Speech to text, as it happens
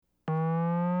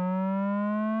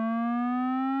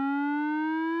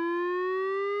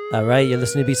All right, you're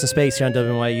listening to Beats in Space here on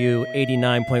WNYU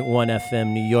 89.1 FM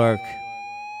New York.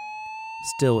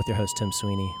 Still with your host, Tim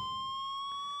Sweeney.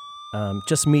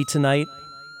 Just me tonight.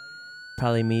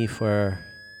 Probably me for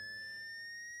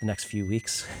the next few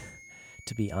weeks,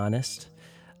 to be honest.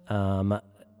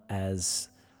 As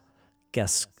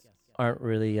guests aren't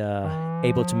really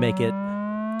able to make it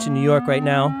to New York right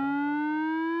now.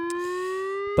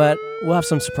 But we'll have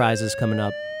some surprises coming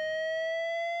up.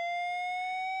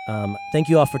 Thank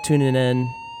you all for tuning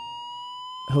in.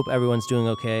 Hope everyone's doing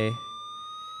okay.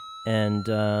 And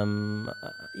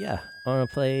yeah, I want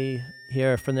to play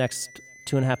here for the next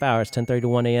 2.5 hours, 10:30 to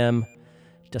 1 a.m.,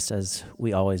 just as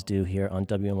we always do here on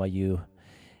WNYU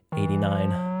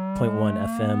 89.1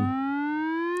 FM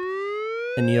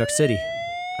in New York City.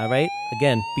 All right,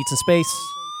 again, Beats in Space.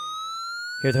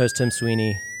 Here's the host, Tim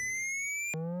Sweeney.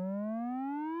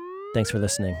 Thanks for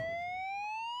listening.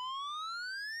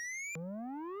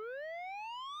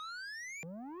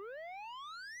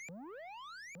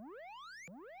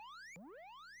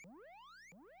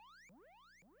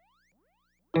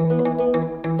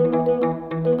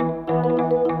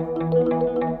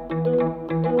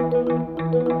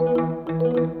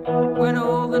 When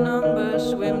all the numbers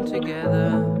swim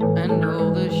together and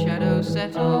all the shadows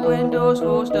settle, when doors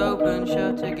forced open,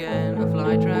 shut again, a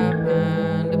fly trap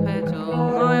and a petal,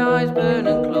 my eyes burn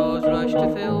and claws rush to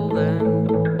fill them.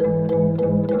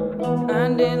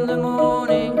 And in the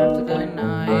morning after the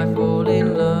night, I fall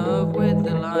in love with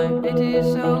the light. It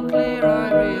is so clear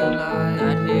I realize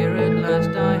that here at last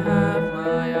I have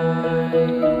my eyes.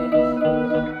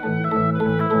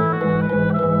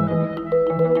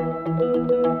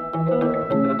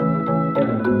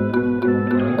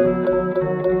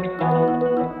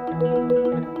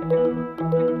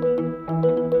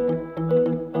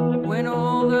 When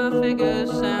all the figures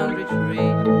sound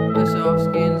retreat, the soft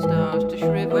skin starts to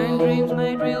shrivel. When dreams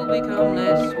made real become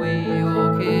less sweet, the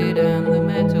orchid and the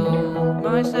metal,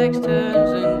 my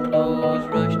sextons and claws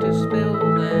rush to spill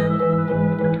them.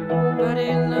 But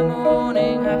in the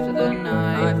morning after the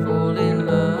night, I fall in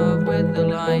love with the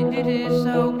light. It is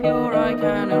so pure I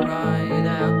can arrive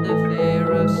without the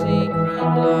fear of secret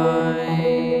lies.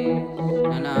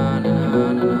 Na na na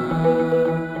na na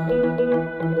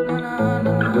na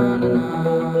na na na.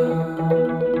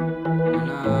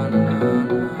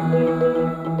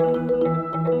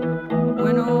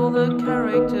 When all the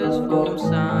characters form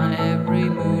sun, every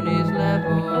moon is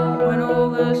level. When all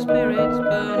the spirits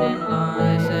burn in line,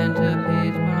 their center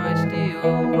pierced by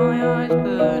steel, my eyes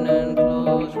burn and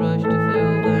claws rush to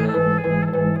fill them.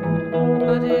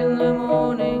 But in the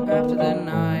morning after the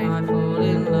night, I fall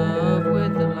in love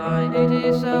with the light. It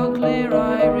is so clear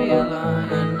I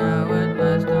realize, and now at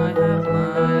last I have my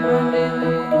eyes. And in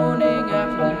the morning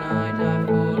after the night, I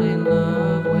fall in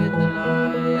love with the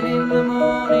light. And in the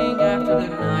morning after the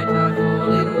night, I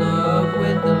fall in love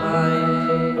with the light.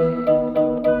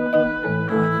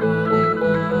 I fall in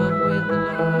love with the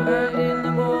light. And in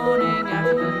the morning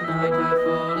after the night, I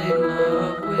fall in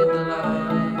love with the light.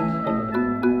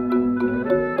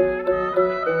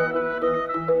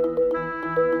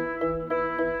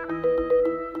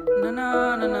 Na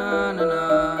na na na na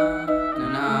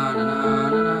na na na na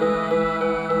na na.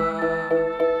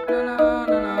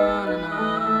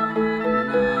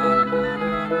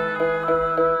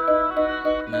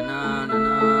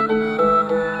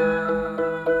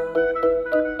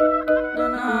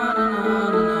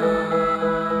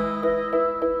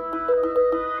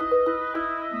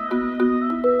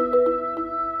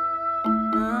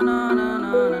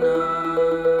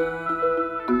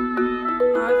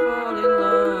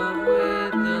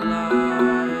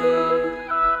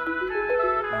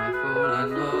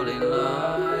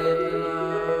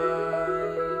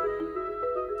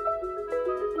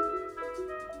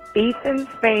 Beats in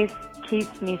Space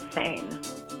keeps me sane.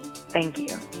 Thank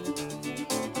you.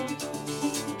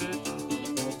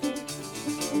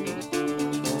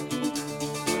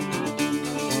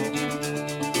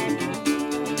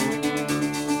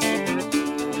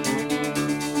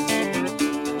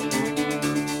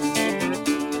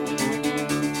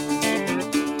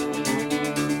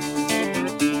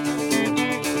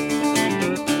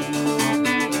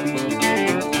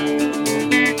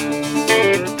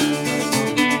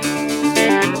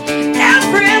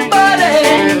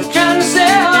 Everybody trying to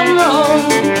sell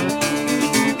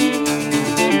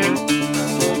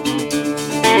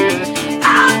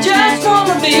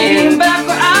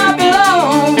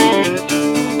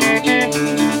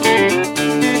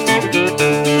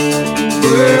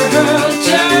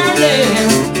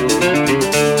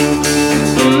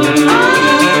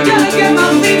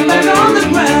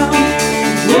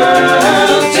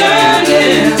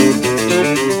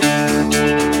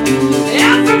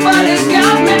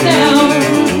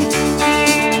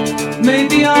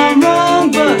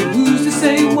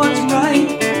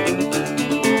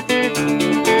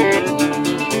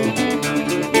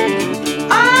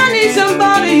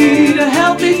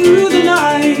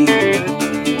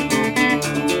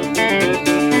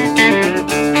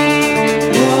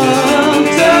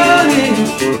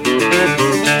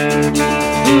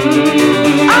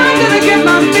I'm gonna get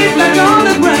my feet back on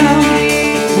the ground.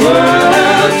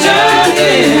 World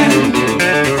turning.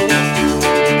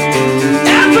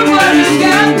 Everybody's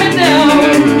got me down.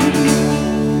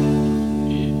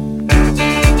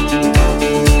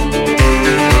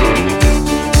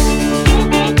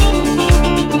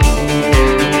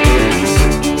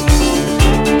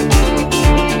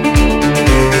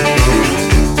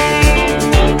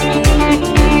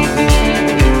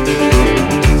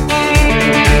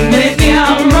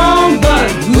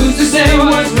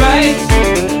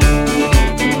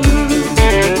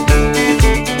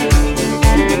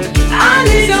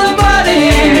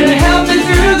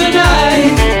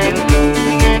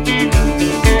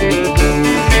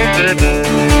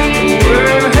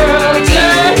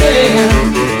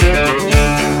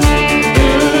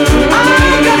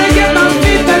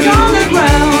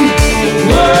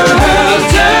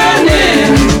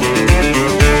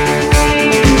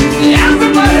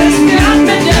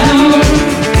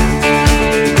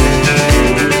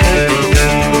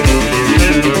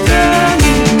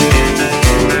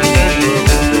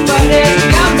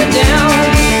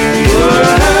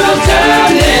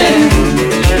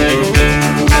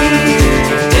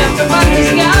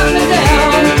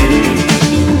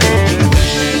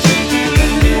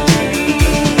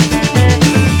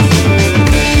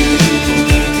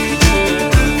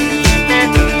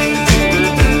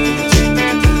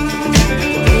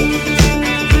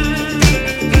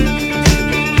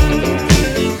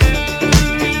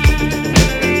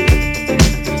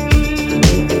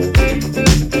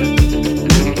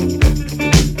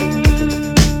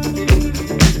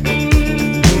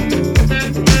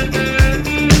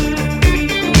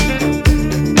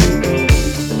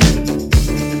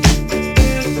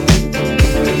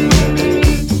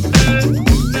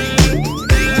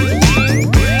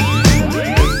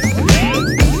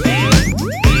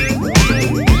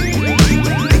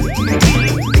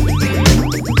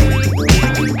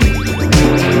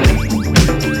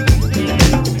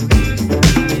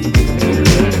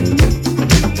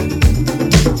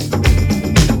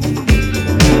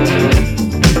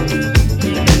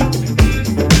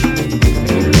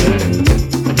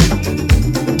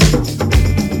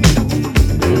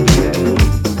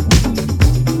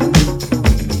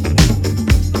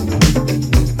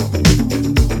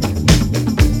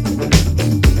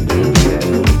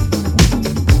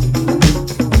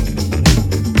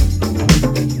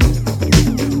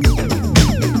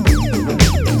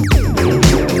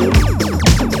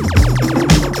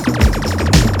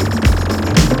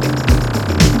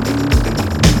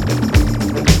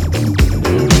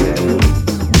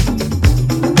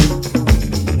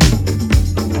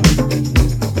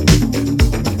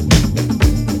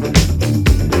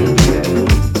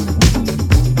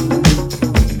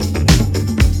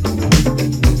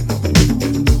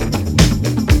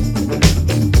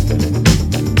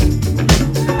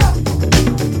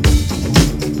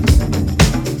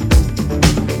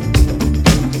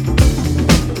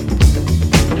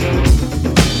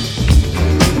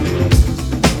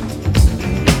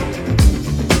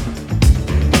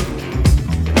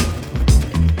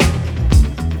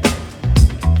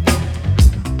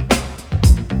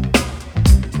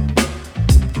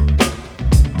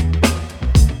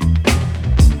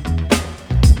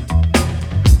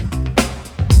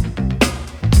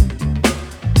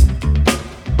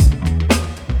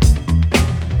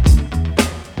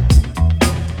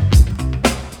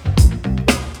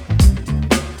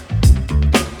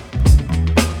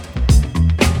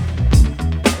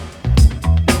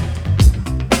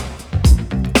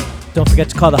 Don't forget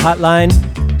to call the hotline,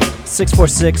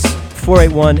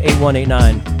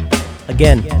 646-481-8189.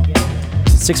 Again,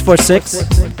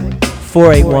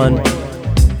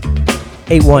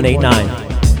 646-481-8189.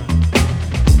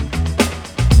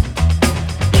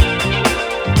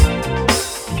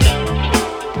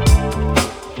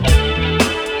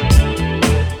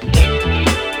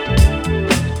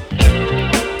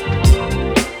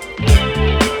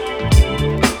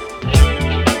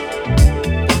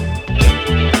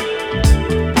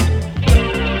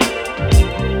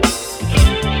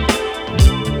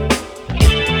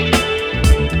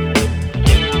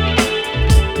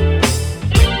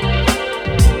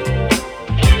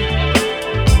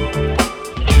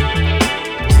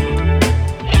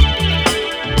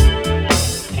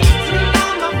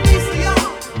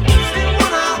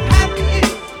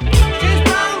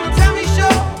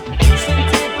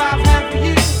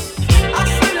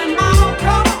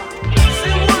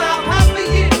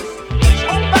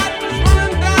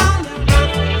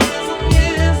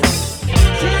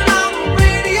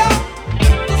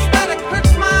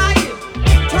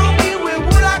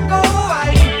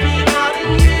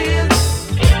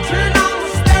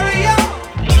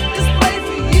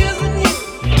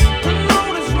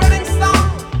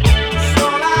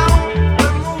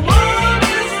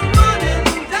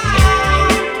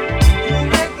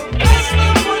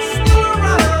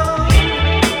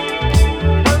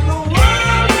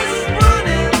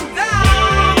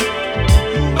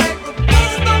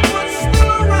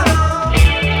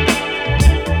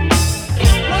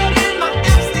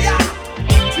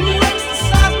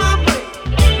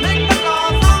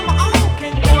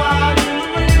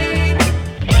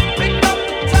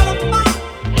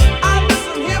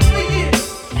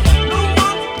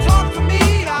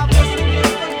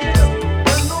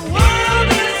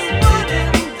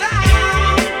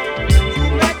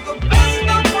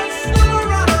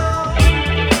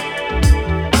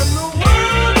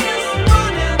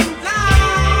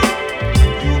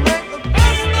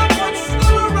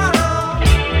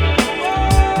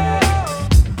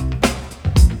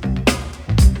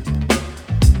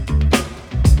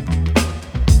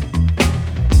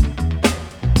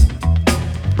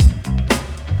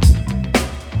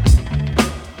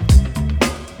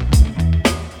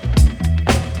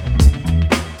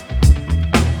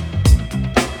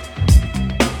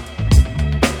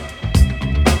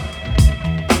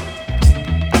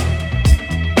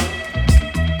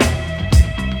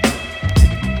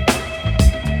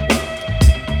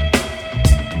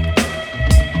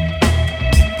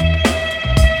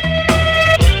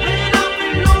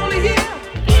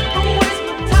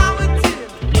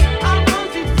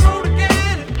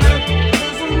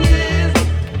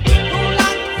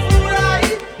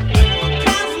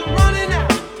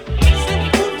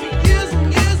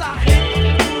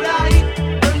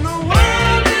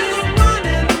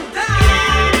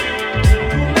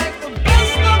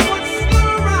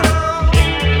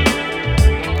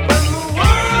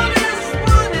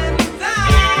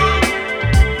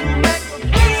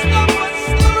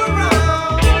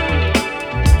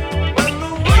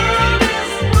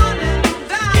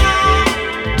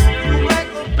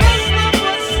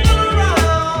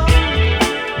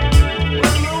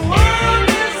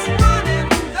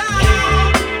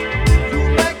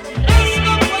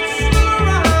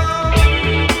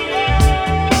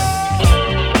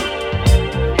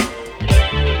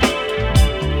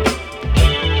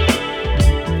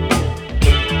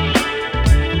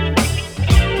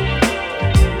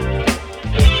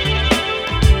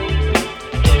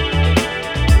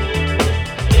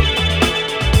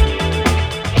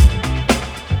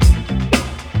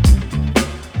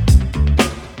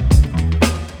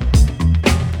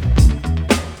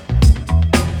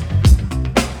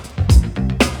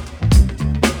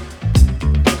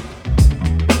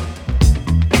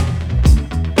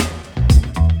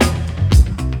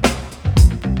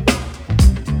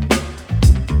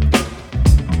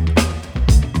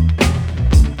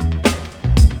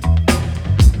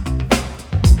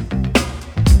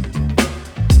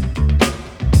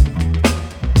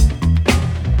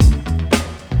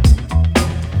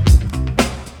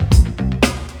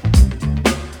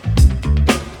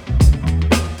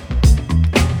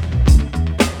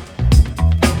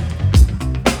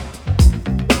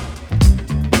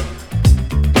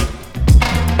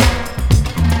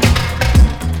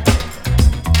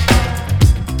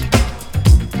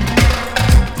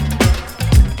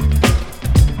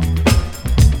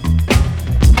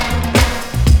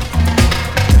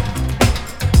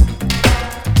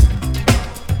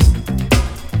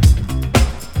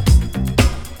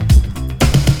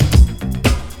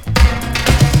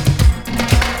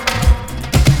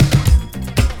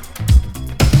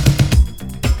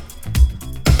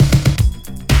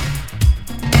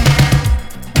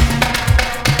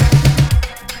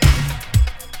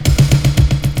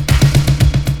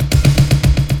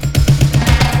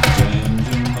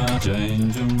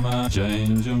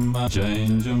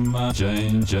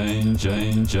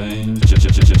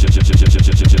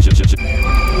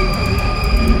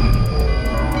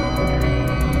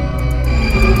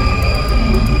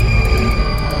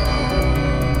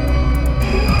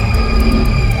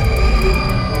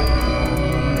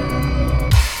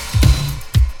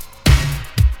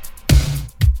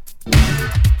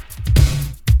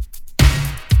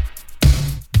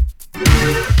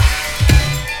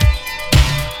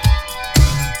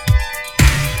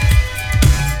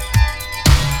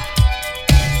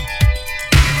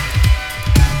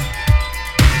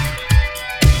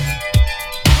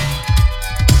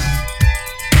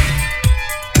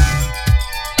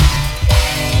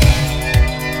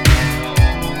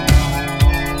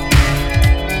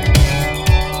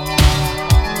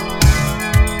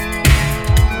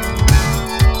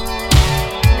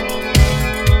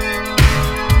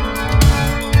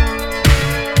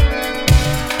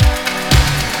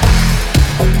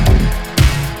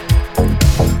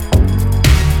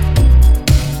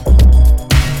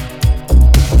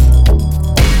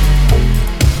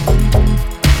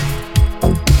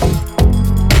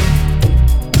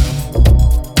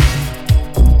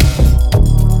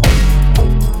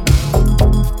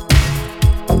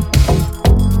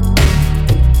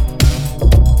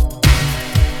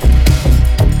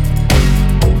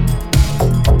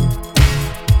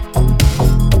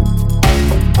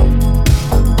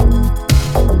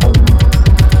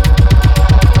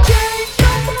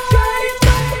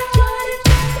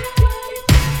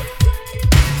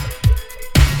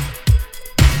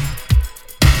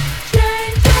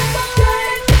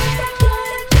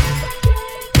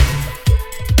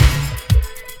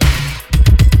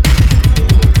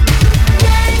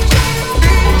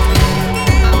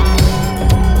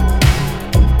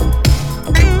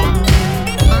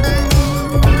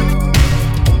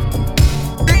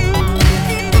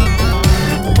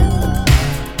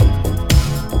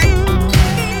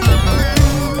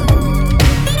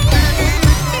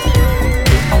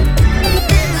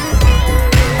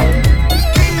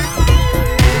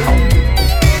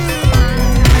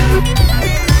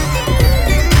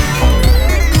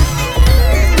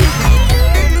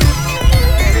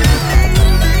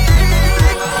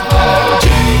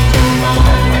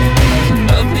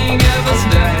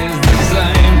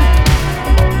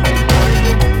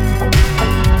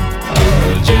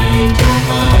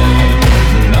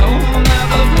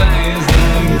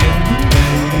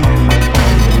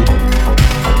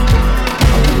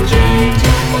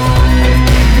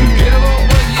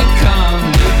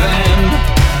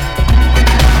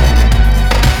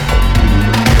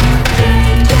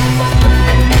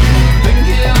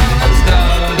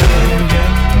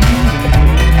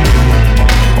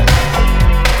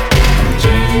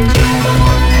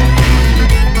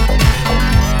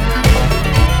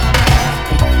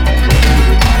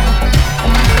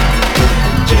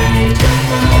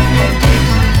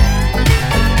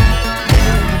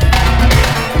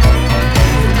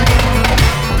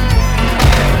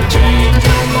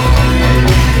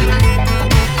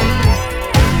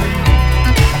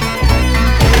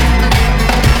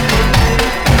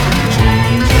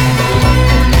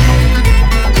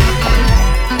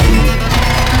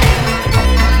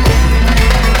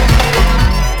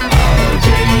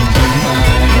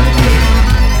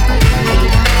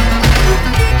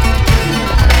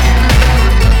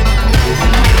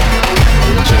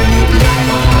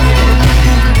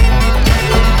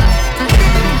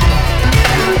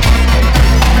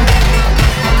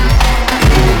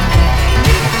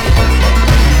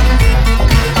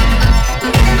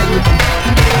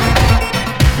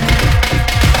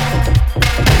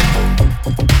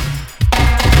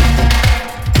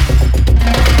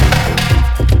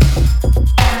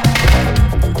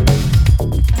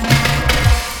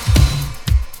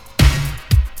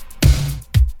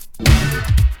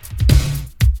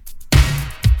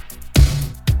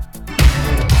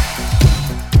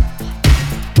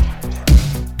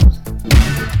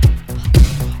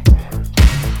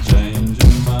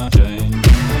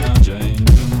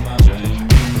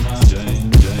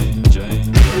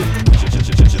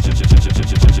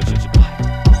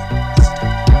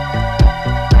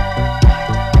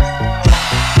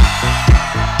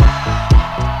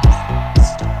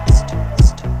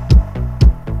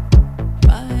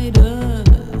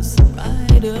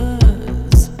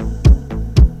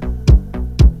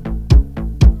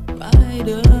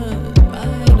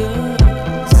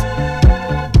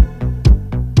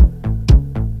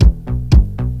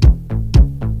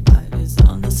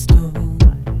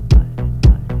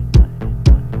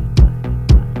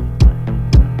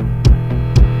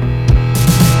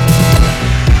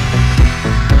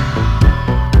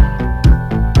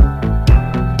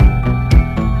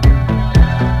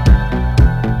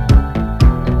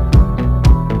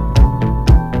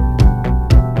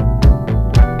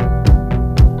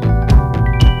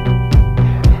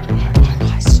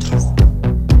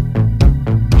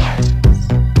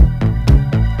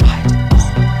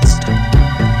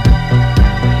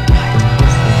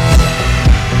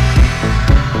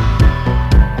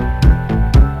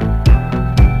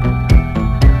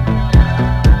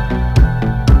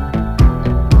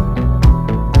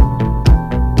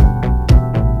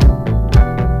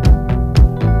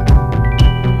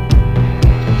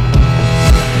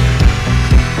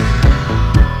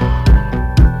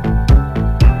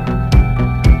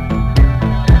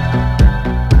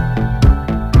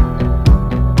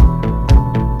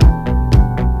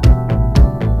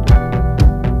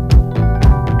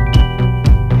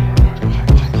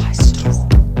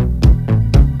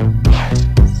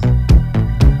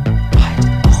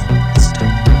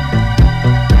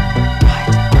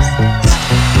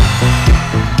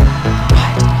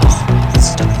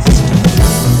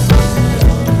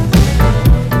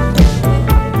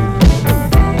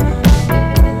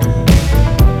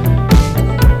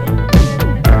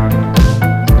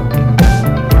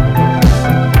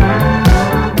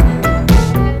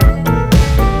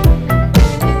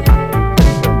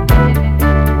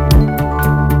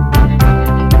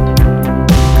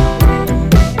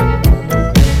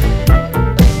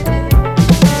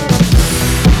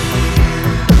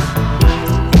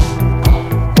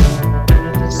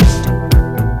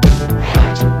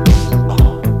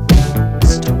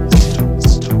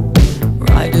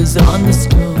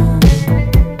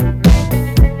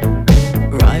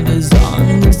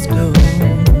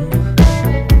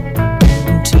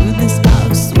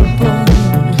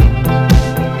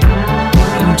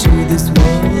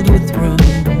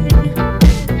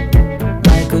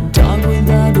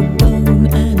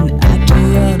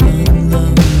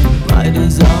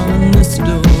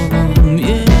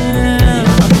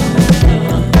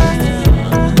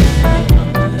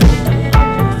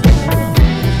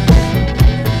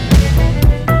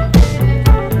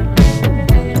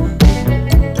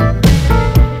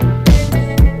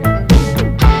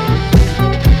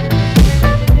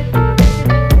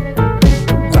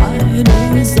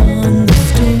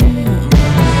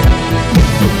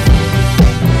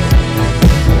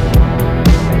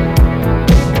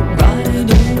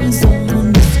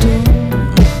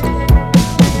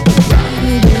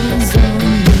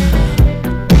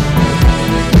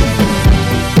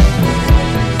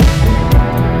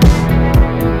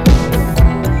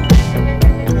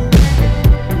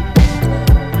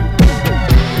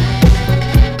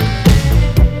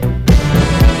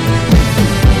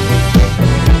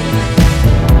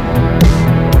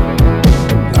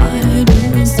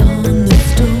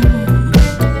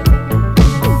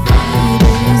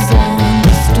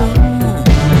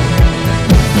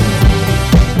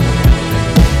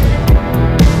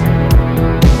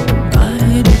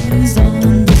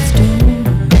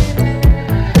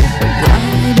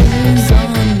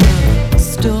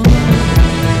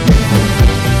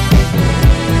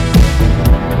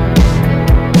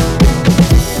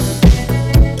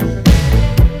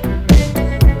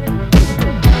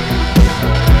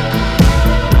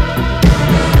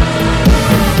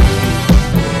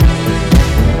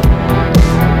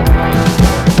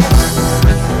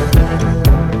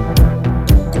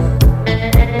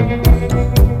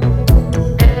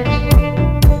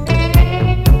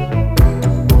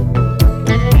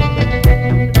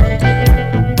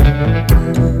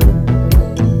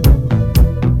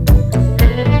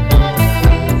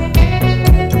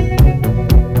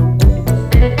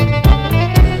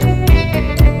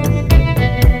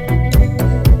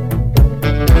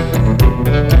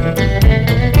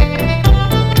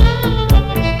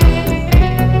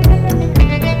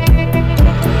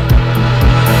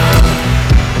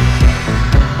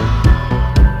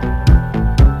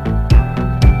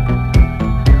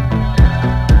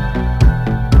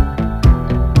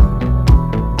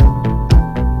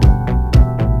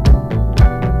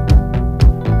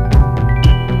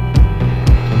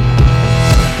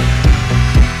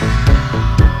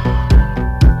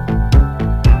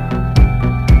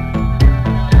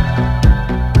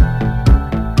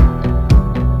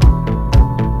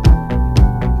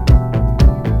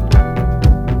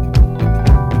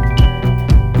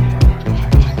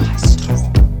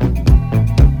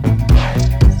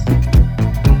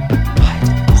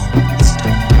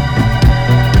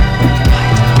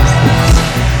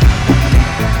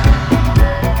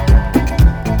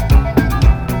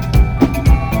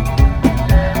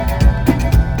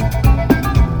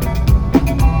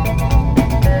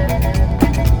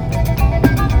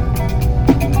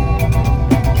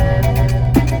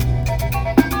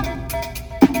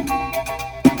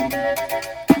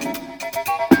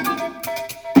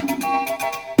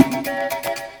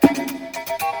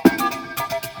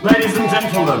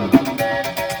 gentlemen,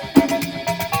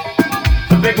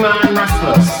 the big man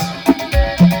restless.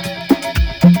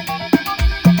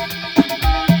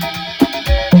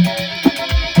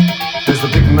 There's a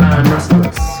big man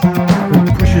restless who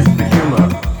pushes for humor.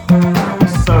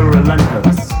 He's so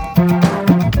relentless.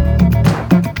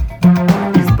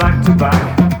 He's back to back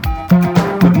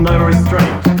with no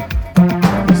restraint.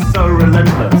 He's so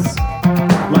relentless,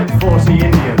 like 40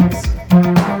 Indians.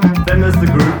 Then there's the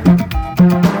group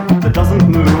that doesn't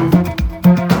move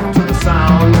to the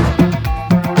sound,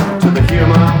 to the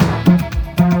humor.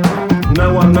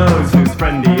 No one knows whose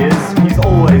friend he is. He's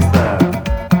always there.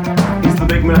 He's the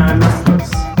big man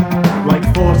restless, like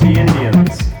 40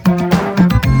 Indians.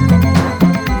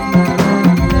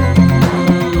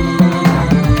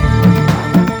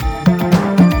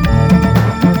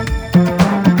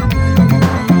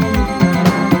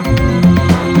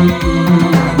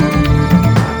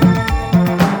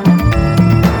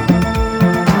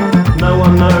 No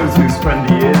one knows whose friend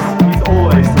he is. He's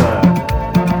always there.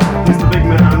 He's the big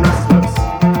man restless,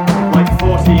 like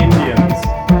 40 Indians.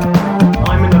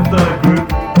 I'm in the third group.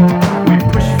 We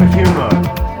push for humor.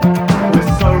 We're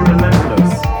so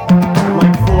relentless,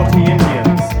 like 40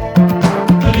 Indians.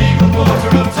 The legal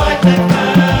quarter of tight-necked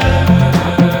men.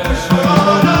 Push for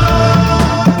honor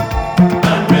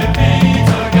and repeat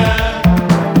again.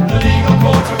 The legal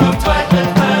quarter of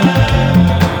tight-necked men.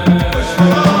 Push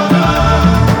for honor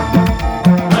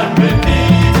and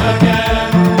repeat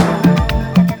again.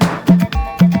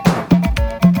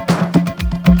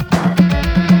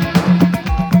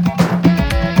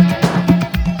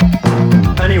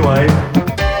 Anyway,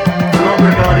 not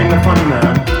regarding the funny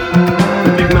man,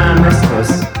 the big man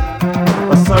restless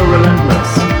are so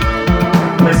relentless.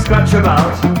 They scratch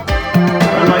about,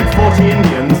 and like 40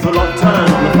 Indians, the lot turn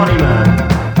on the funny man,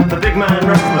 the big man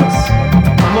restless.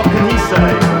 And what can he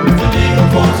say? The legal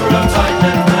quarter of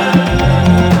tight-necked men.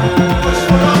 Push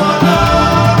for honor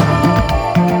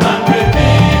and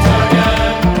repeat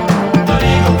again. The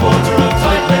legal quarter of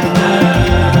tight-necked men.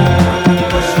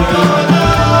 Push for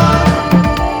honor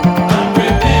and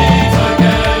repeat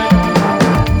again.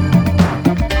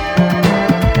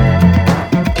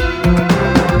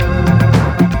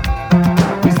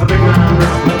 He's the big man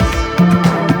restless.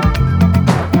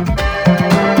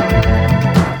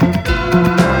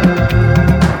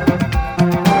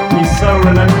 He's so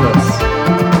relentless.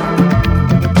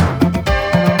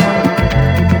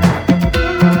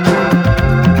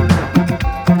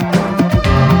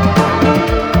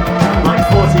 Like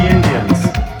 40 Indians.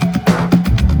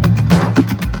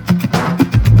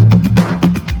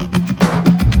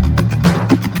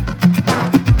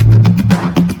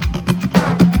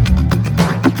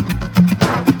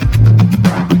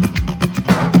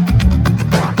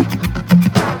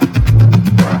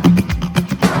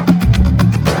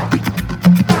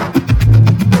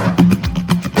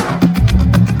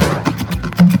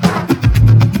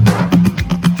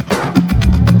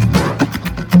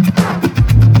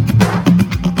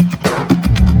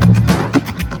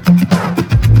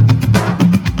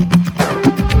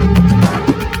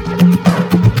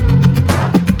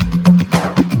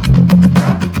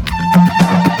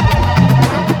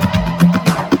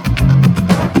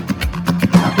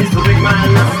 He's the big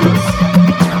man restless.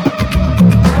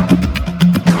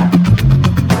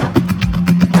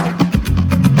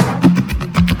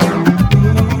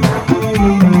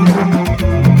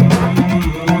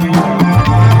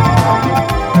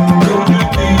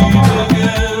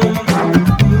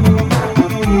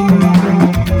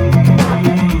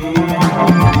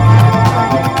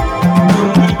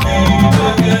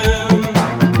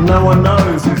 No one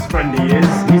knows whose friend he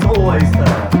is. He's always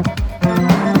there.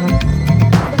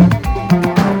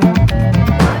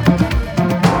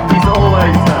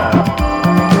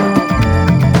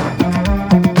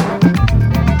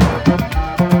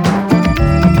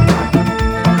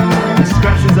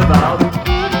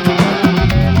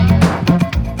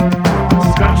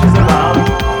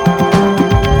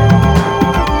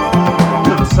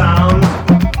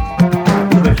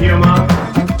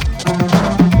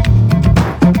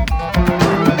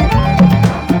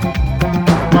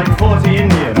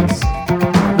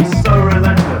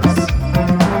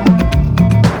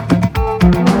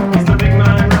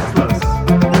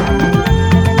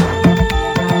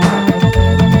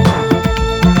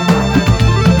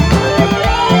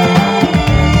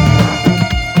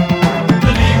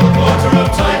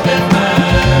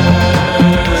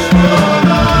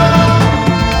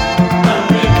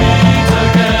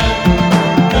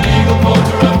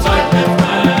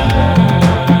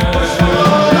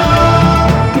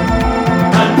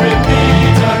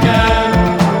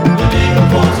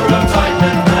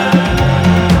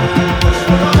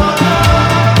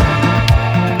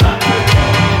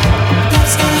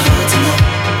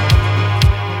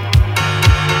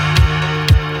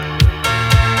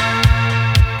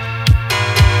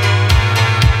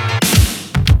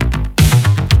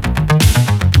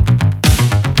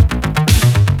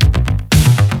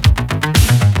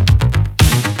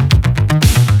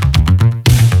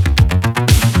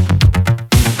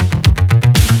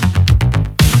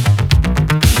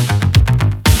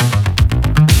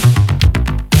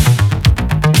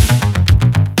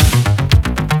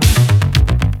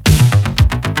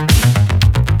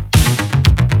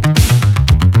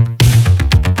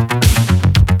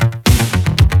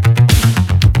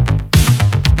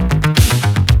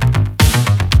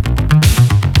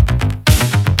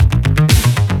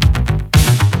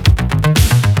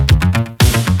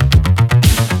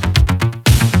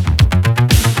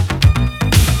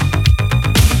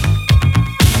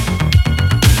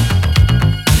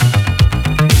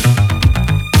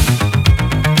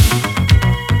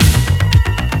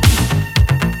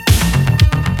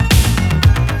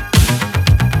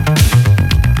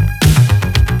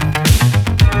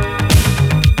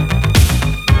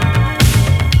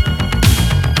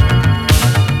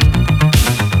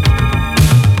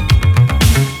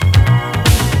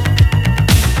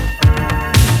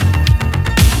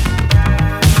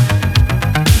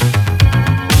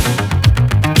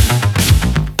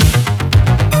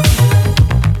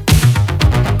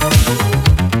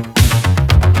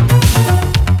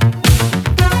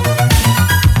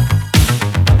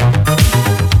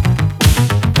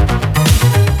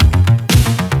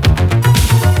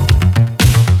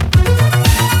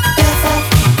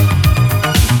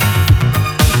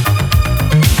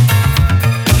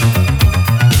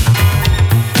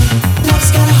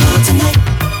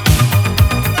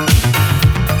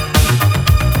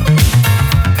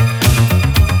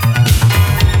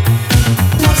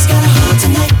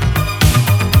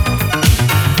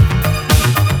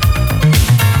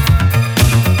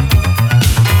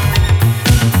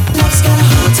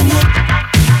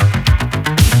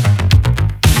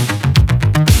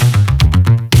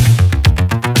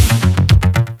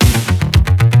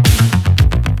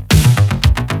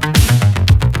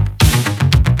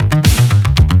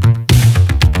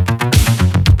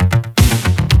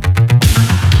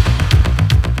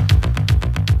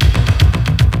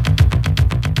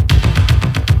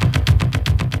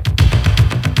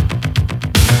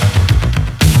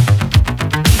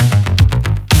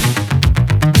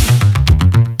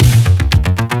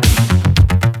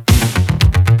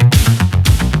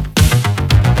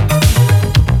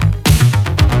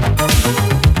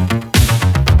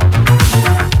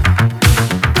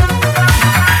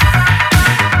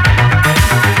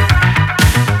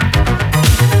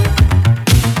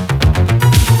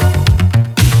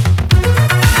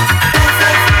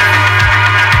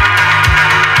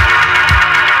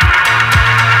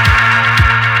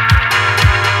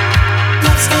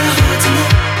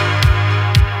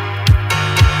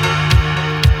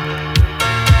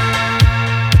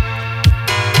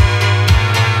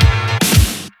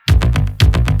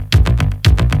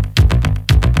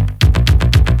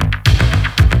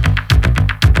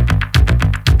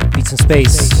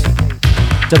 Space,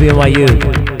 WNYU,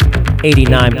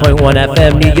 89.1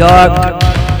 FM, New York.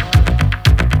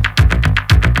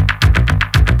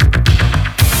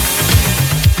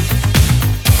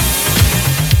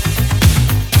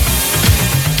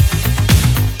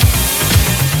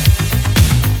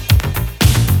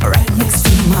 Right next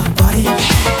to my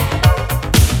body.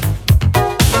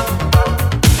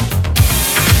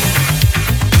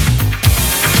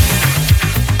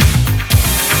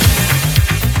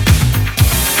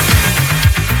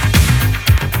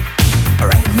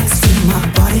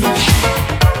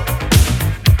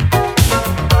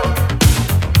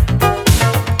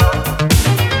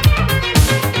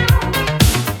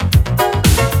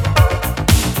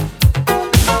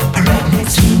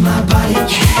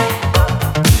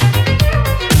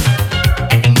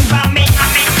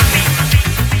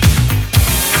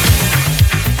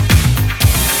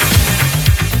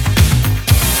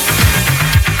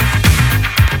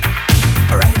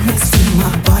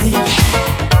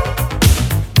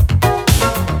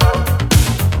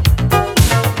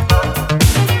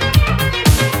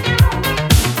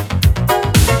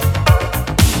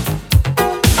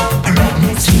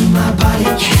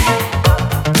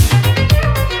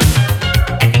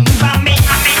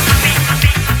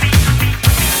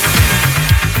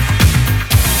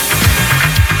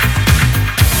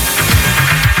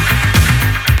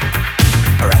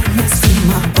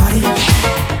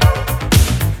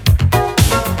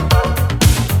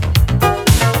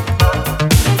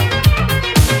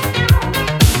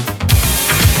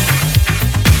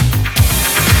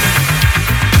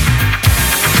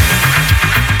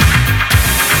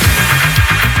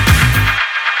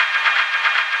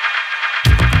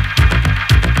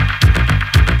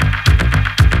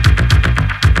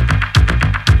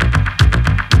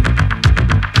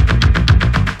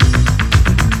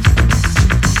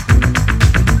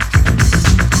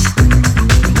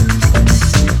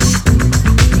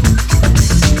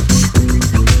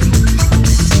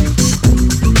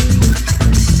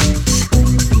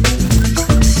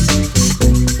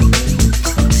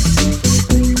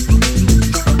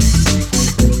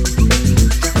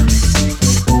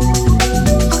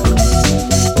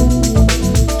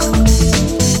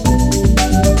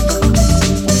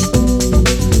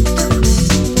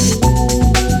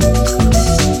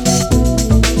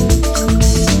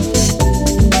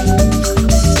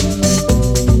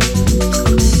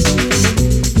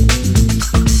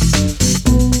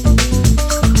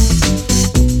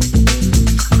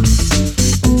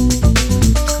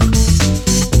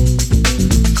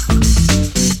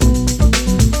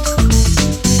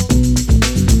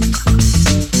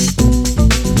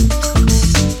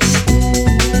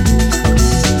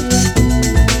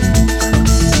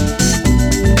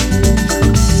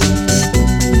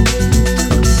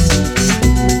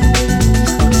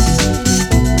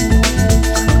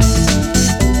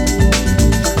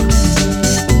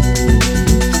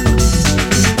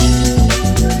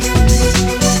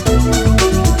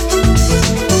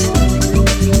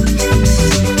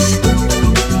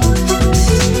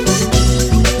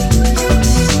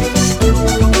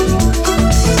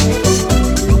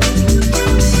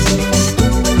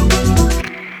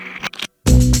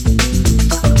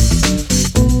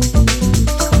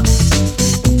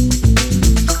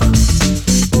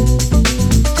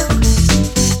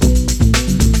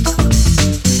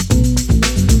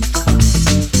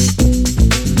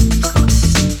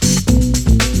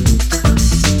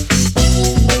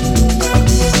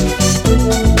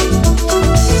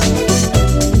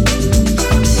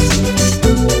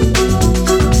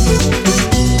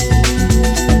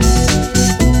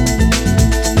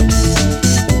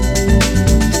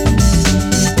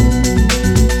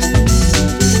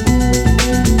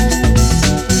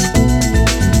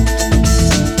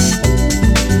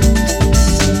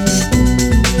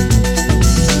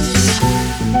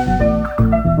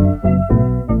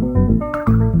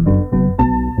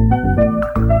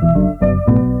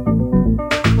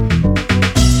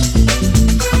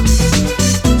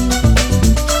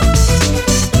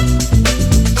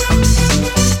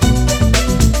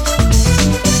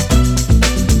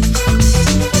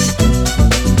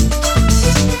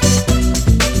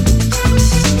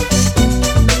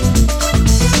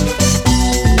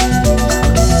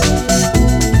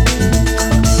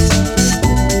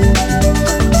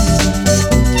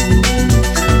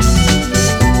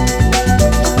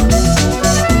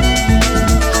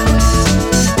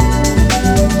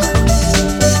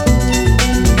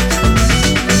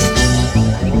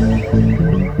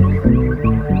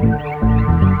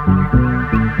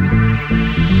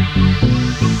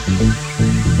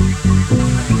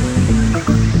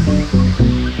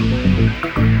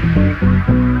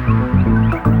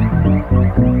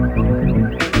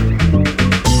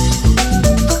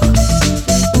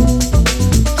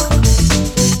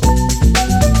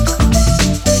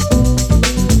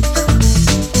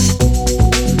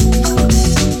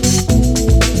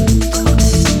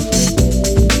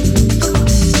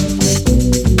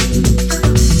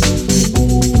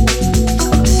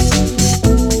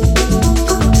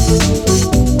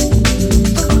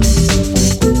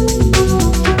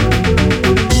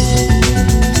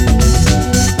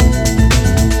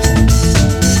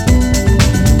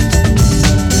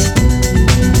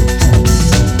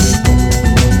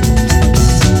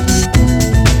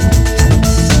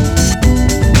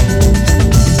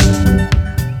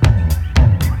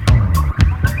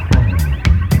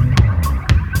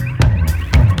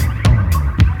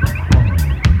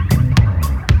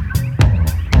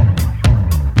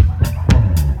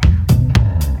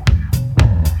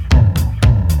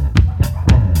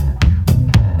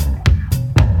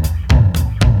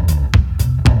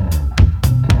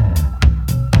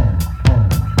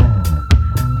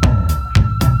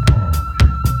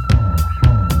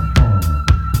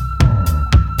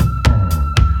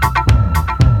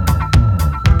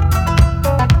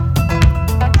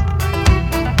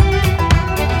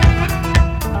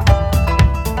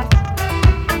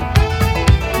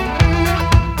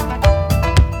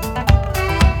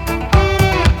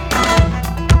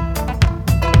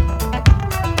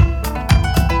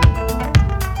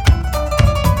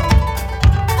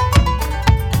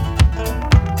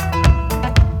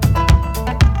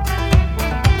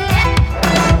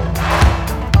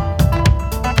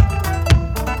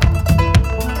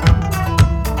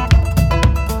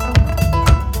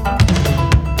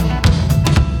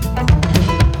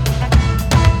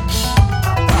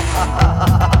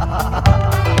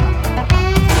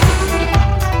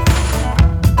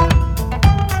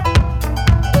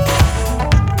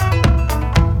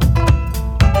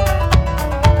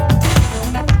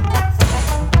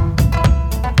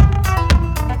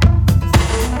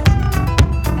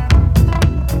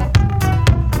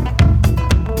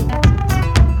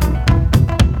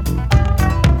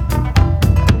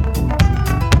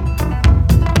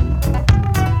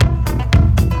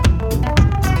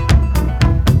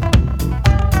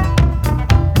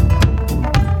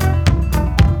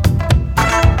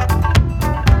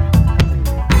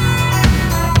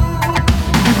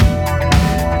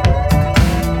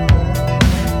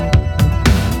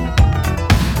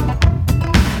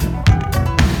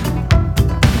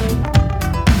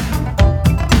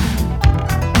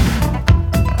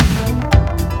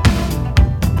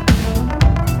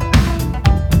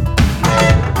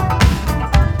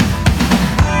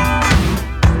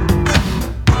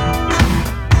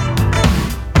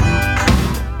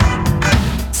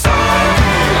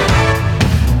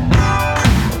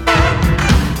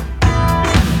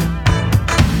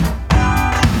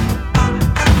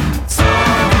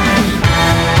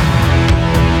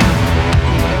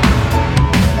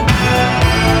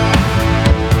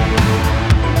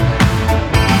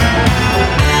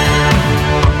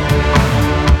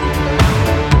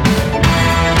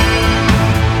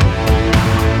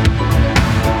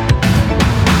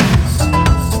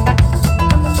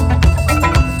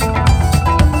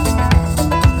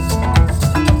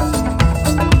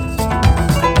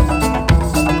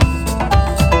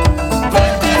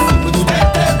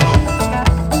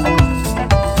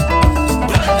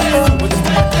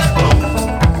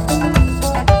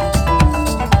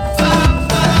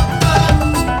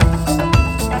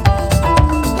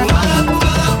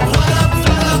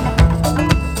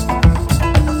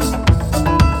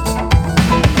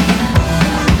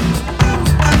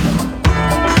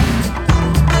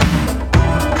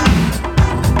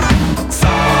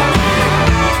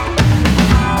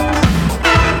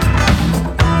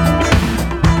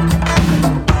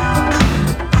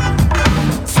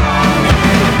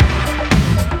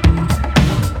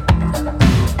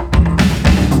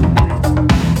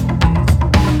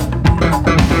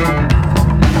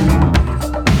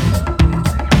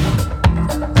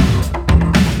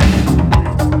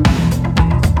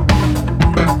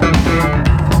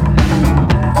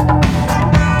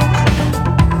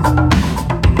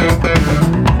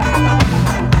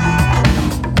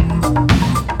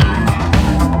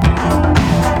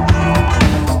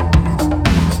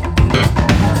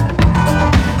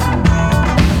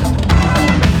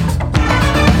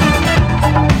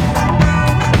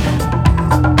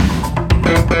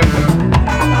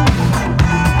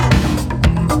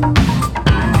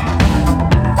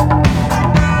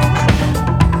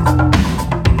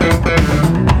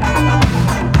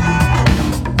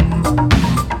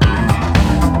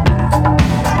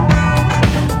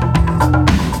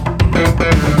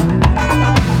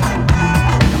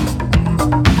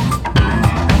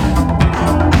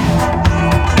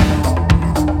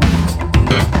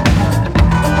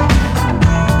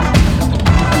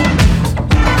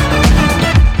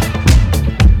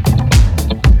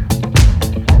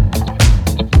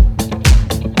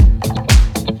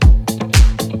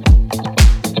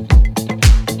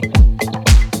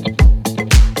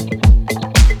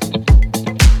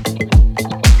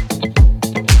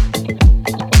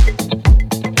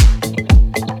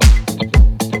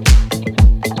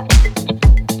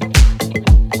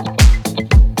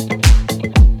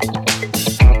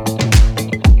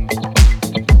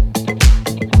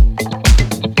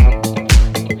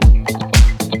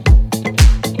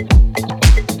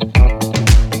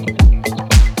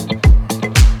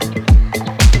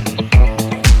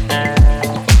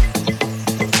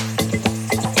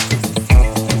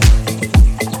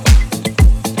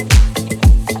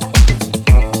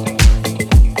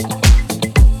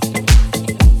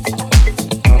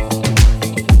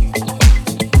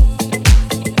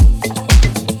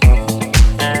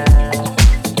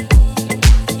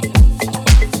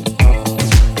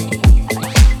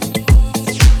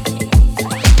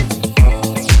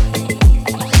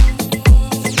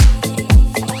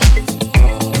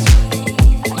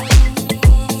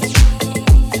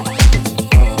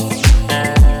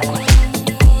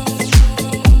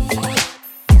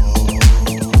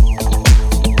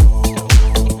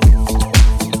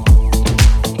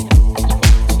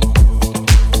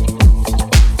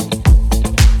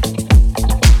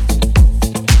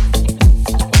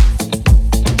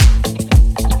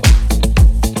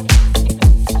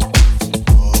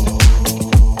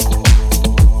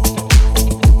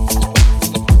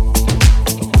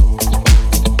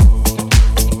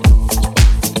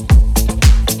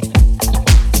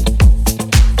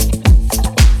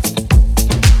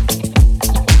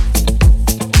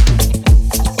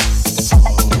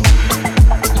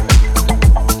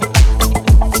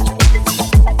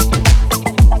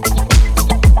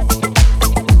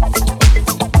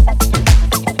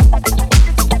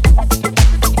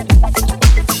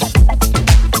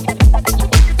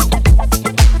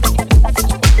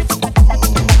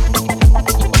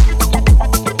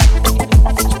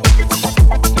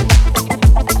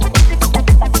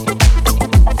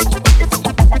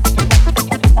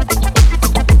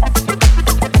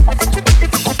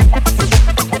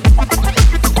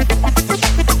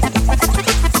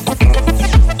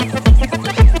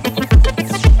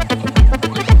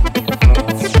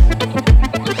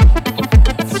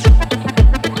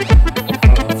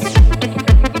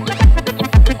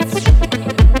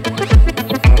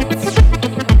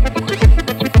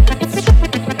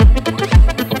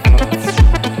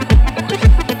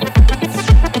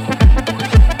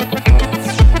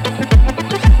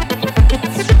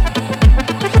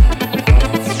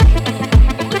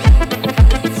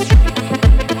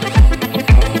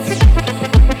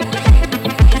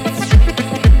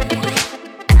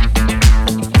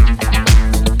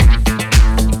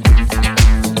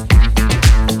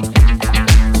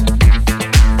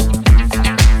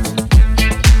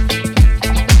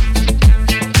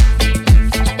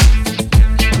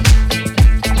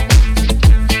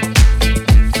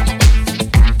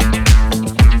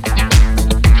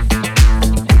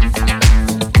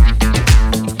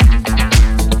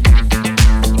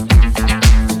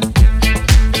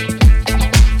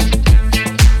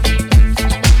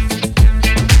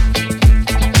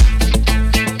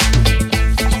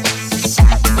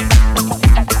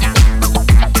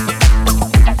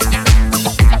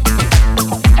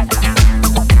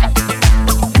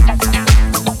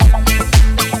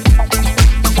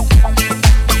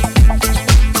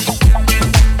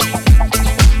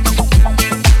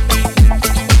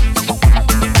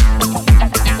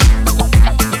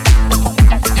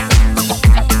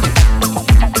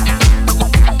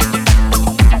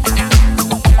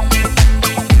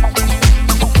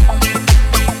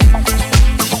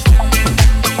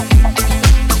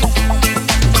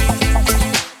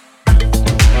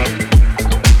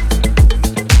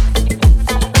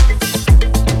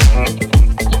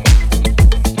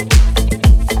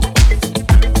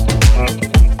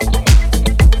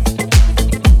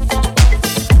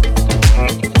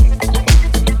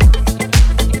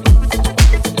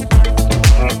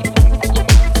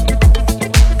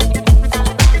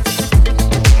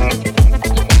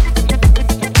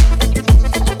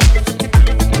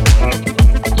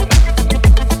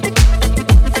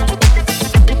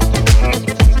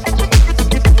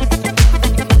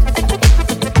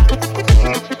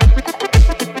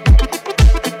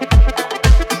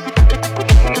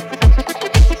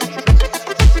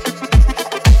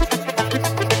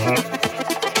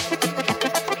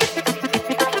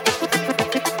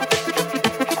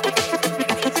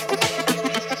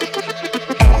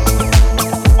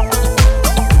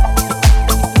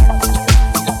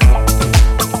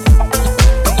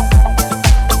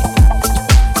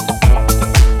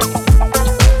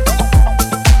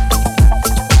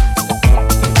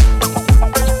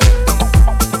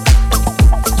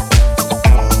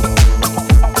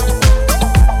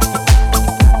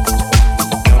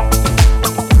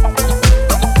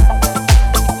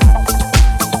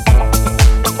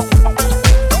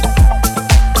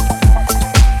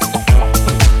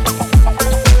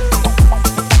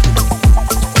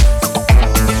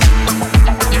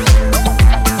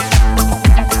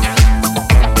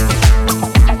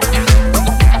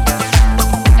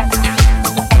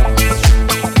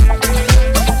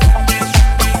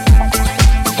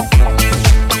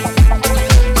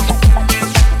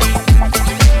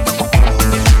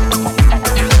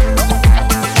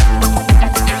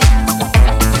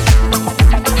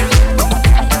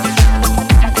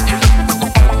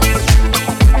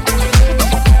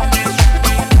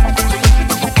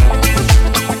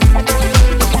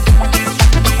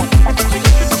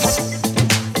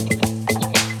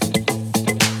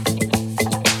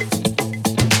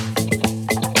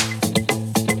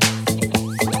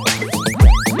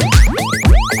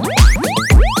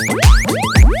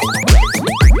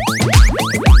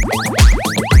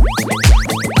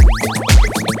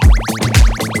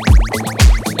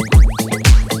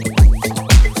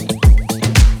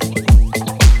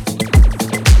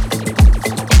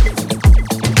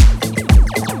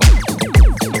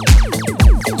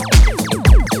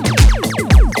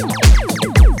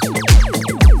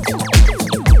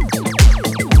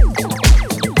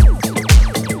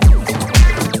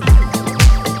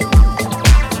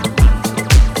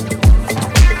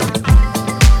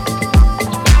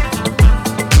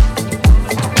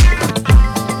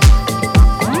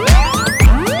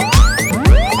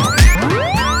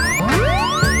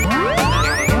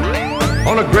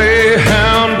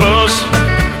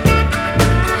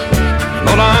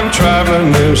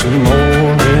 this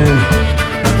morning.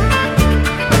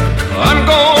 I'm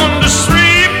going to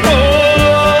Shreveport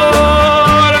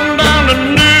and down to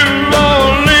New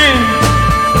Orleans.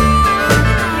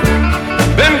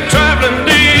 Been traveling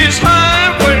these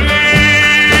highways,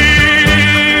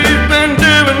 been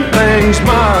doing things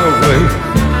my way.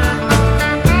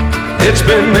 It's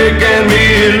been making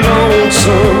me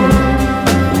lonesome,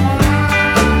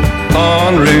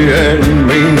 ornery and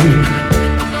mean.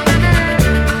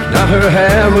 Now her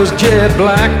hair was jet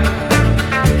black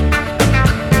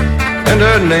and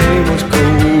her name was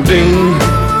Codeine.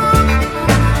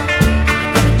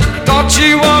 Thought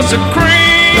she was the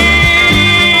cream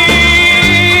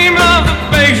of the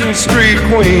Basin Street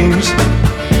queens.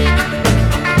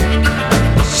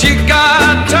 She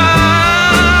got tired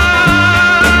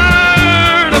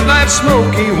of that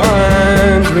smoky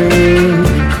wine dream,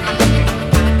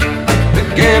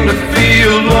 began to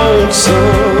feel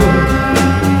lonesome,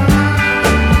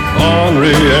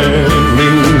 ornery and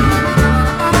mean.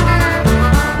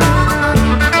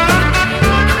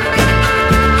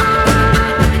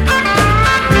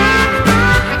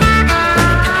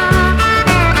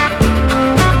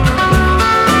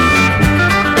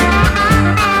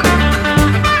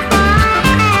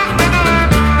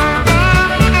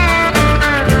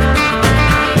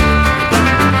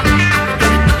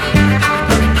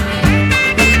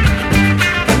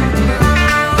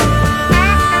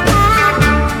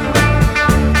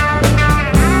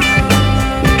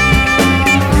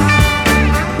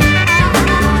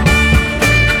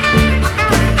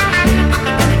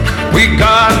 We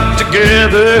got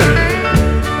together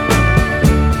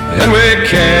and we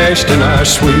cashed in our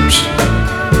sweeps,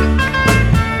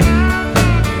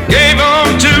 gave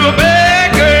them to a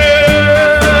beggar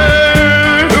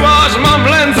who was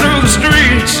mumbling through the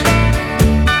streets.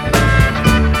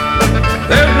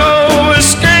 There's no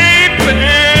escaping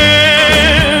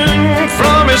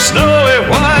from his snowy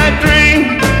white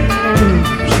dreams,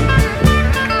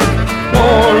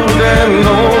 warm and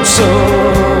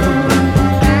lonesome,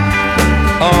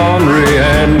 ornery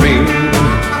and mean.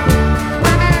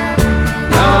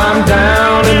 Now I'm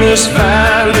down in this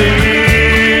valley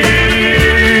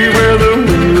where the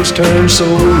wheels turn so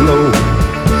low.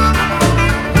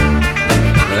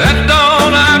 At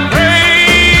dawn I pray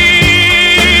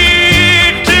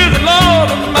to the Lord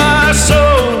of my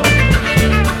soul.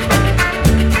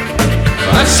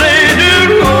 I say, do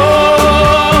Lord,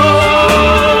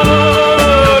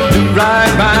 do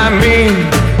right by me.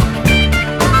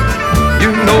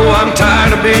 I'm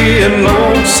tired of being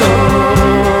lonesome,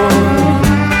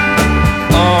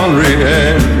 ornery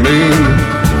and mean.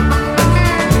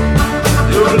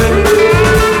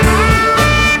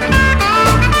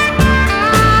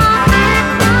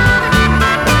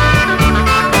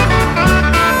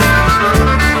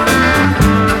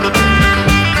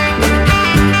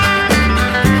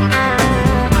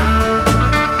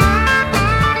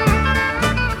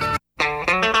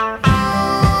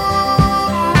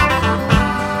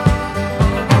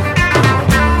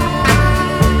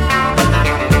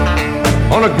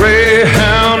 On a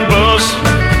Greyhound bus,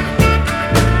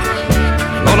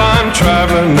 Lord, I'm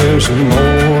traveling this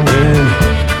morning.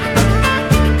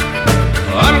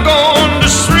 I'm going to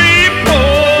Shreveport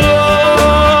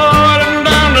and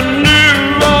down to New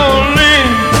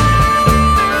Orleans.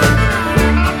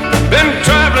 Been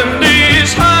traveling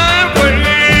these highways,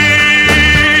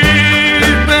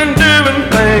 been doing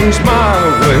things my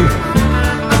way.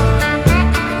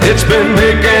 It's been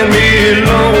making me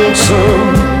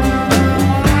lonesome,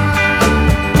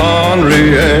 ornery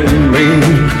and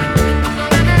mean.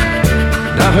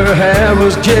 Now her hair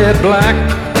was jet black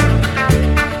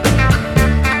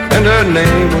and her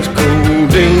name was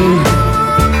Codeine.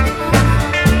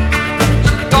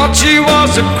 Thought she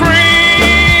was the cream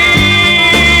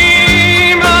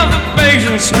of the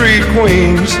Basin Street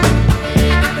queens.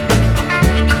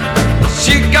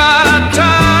 She got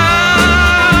tired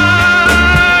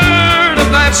of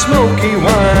that smoky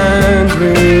wine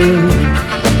dream,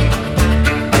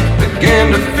 began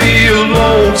to feel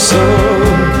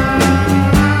lonesome,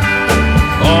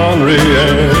 ornery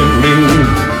and mean.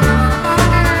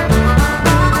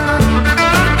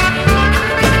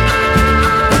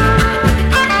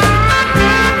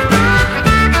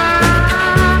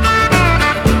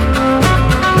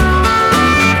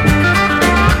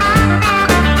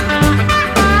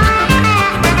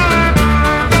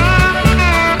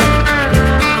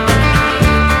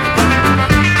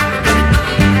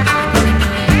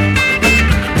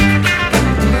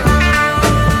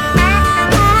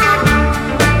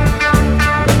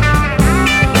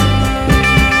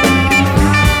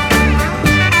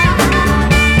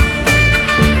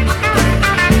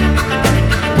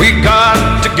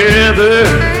 together,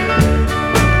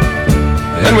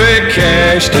 and we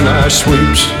cashed in our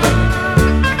sweeps.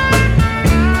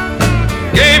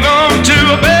 Gave them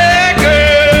to a beggar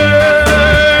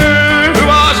who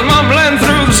was mumbling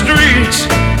through the streets.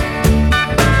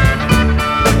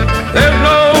 There's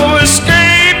no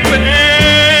escaping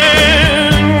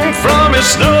from his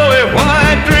snowy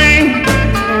white dreams.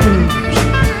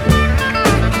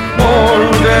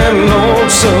 Old and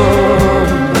lonesome,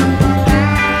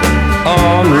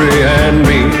 ornery and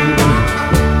mean.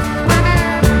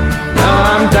 Now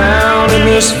I'm down in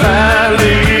this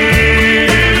valley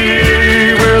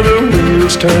where the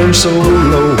wheels turn so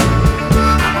low.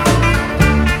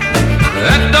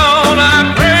 At dawn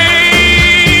I pray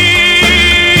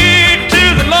to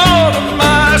the Lord of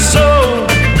my soul.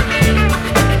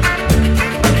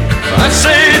 I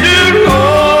say, do Lord,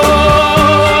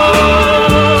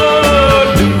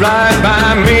 do right by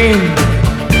me.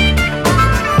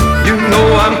 You know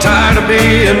I'm tired of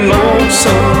being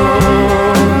lonesome,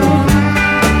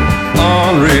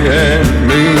 ornery and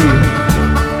mean.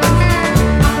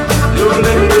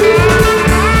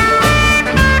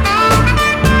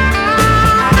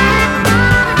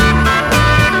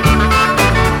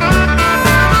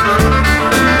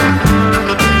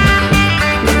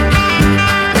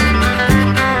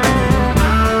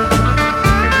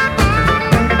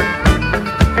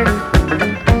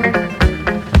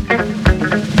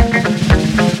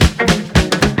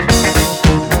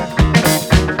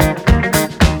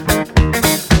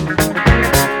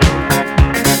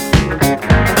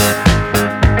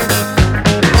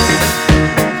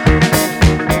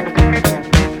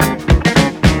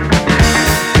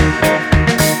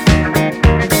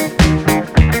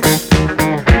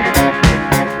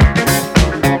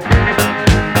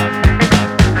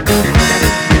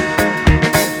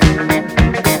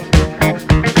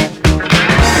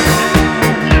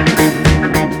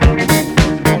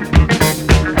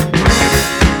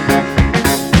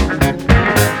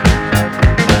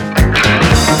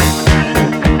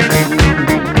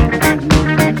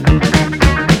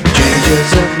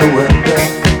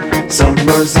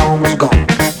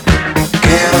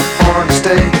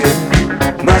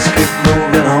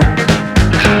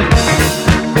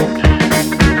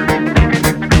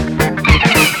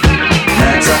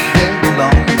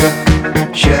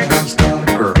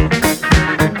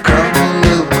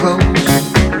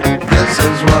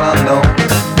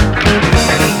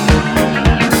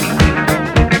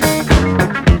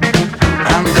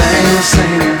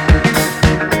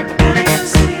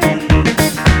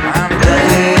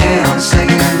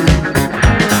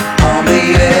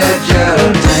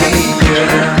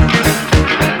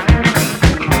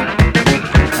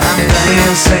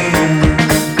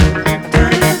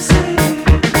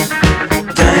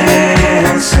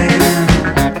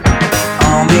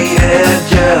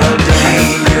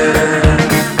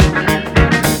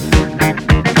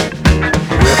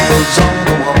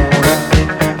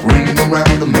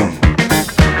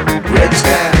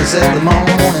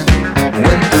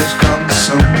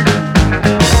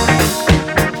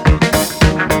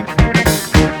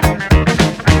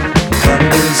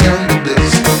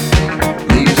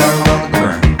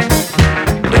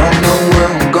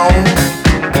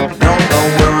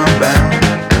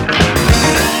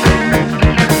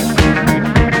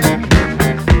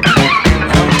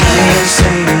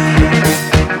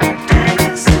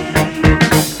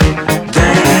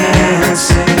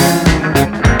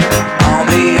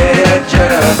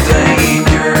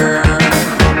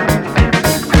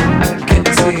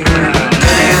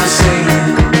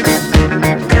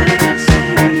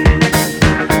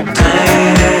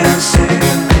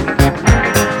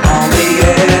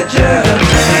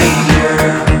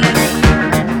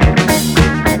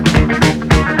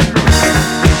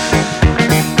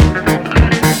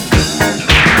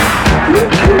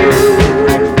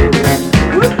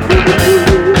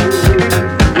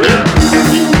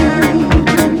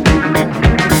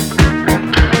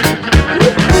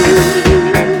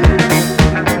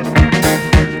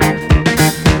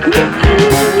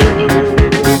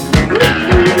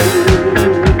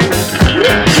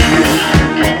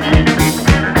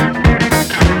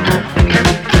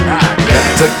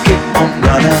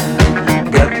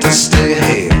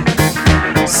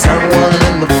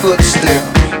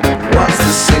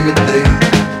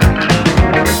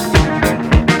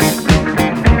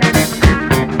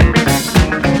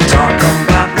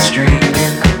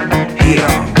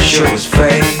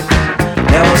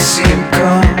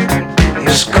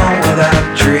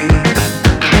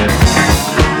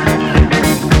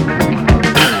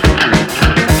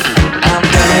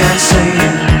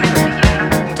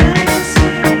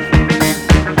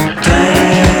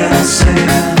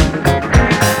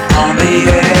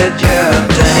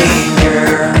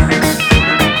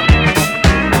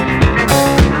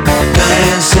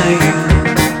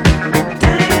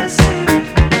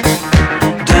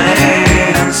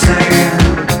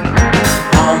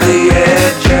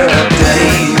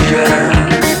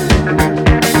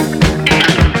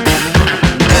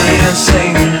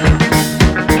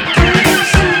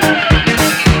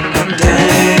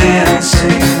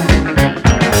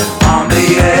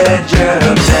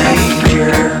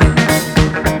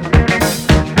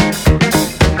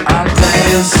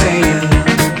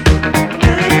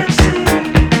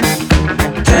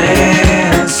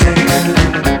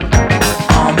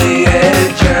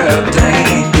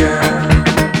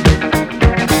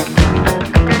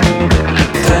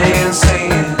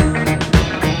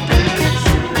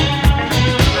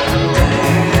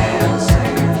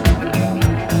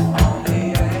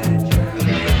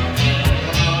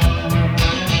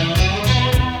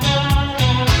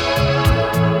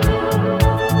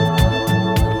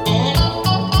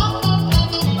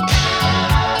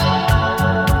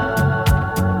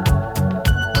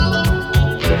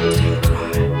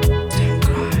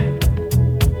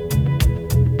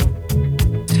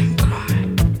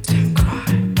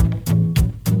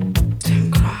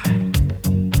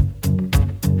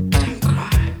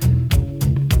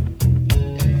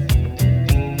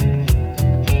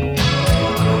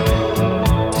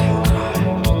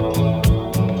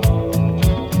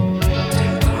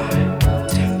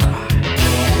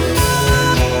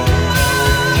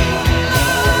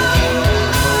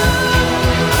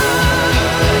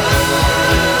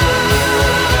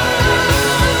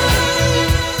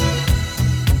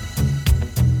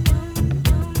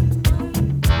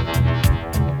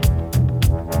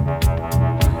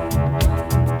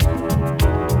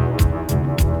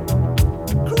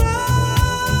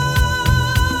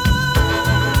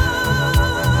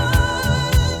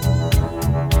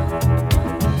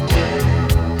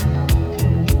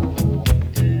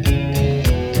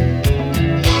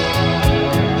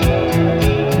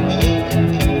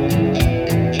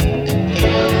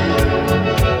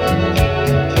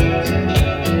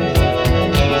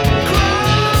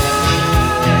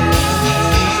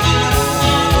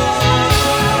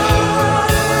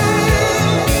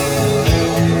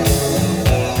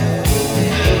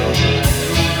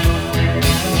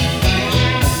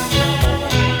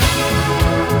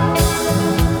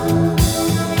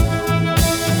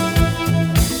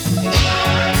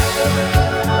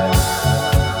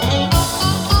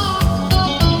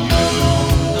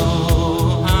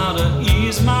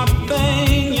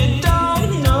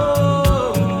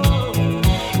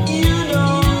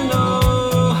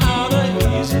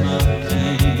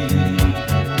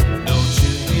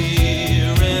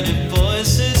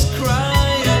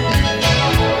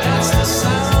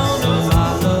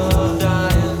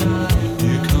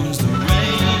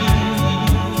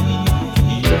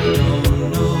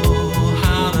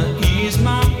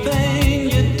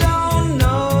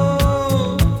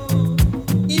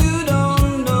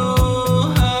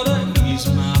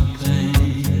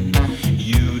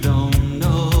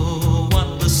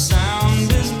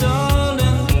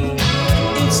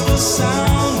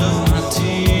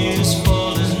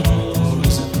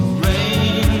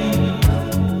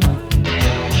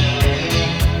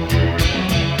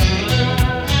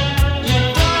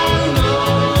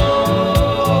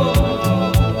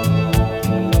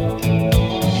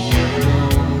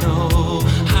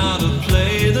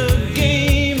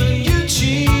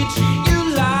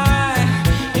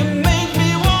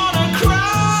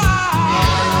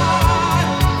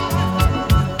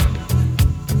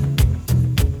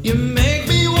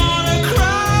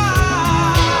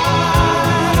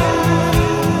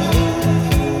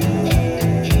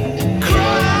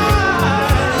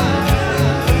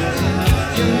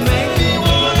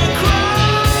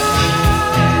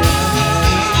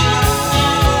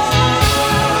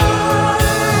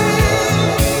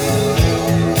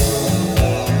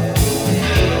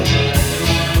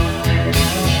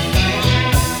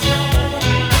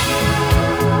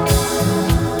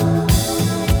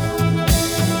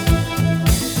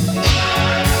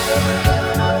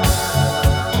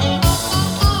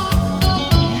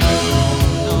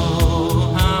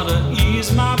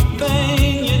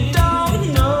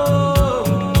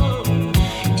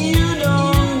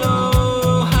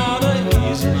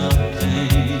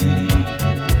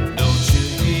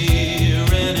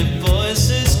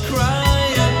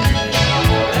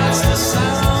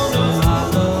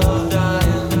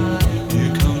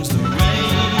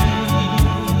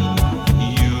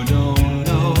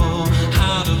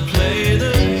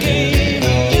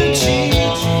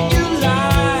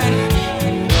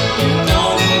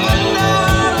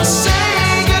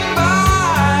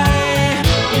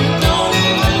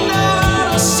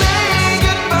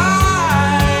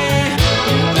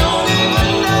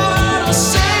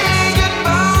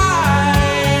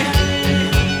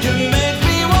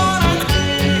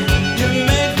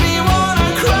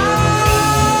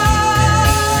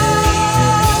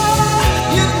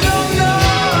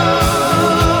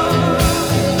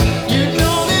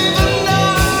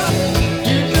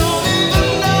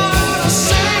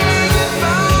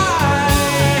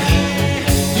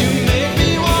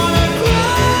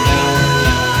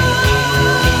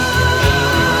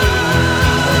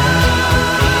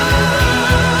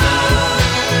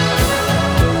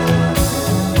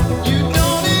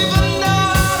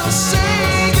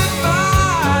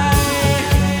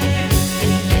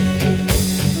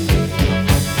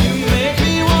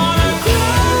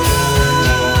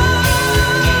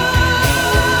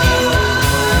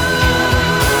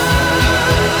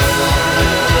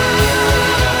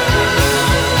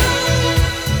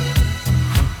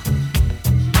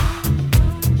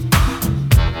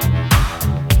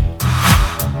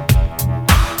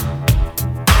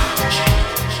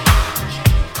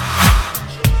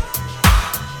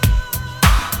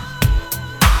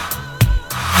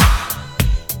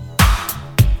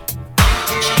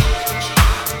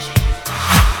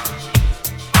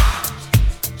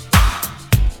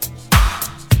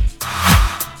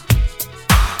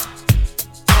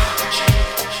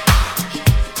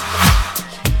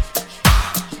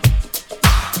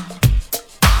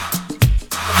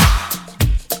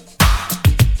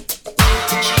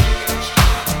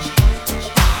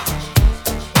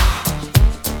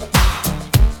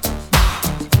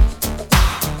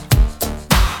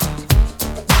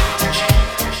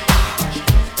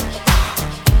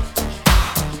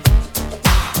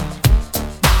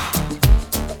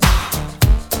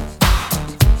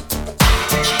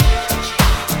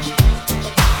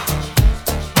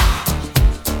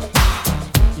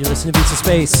 Listen to Beats of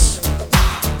Space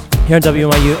here on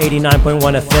WNYU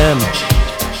 89.1 FM.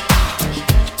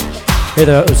 Here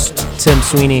the host, Tim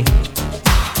Sweeney.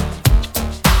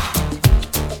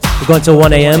 We're going till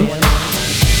 1 a.m.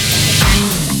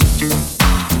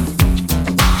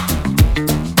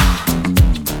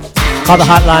 Call the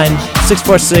hotline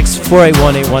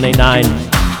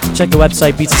 646-481-8189. Check the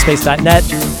website, beatsofspace.net.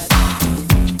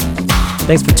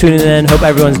 Thanks for tuning in. Hope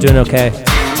everyone's doing okay.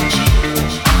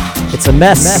 It's a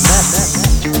mess.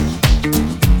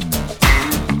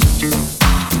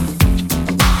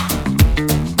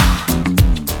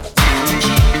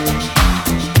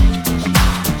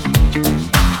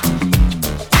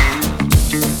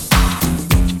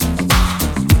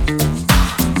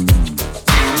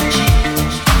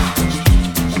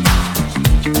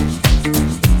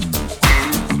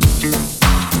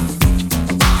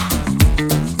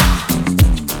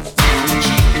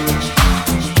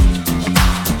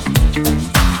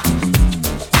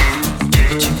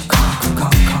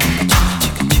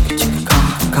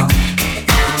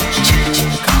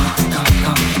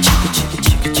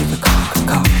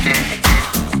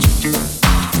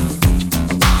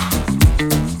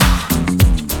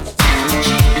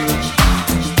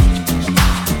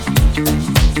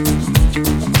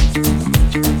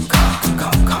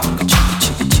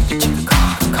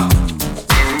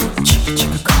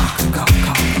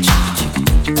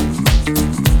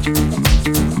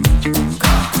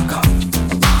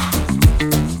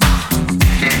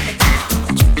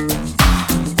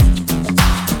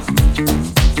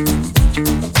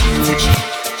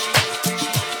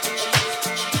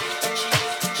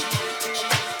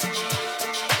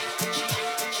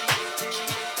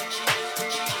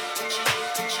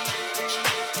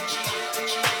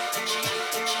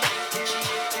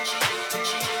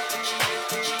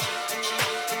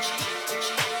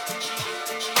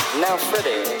 Now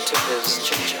Freddie took his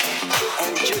ginger,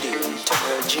 and Judy took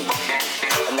her G.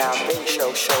 And now they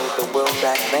showed the world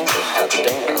back then how to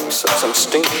dance up some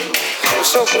steam.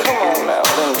 So come on now,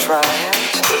 then try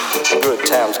it. Good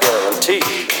times guaranteed.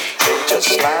 Just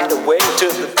slide away to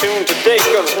the tune today,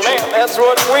 'cause man, that's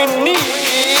what we need.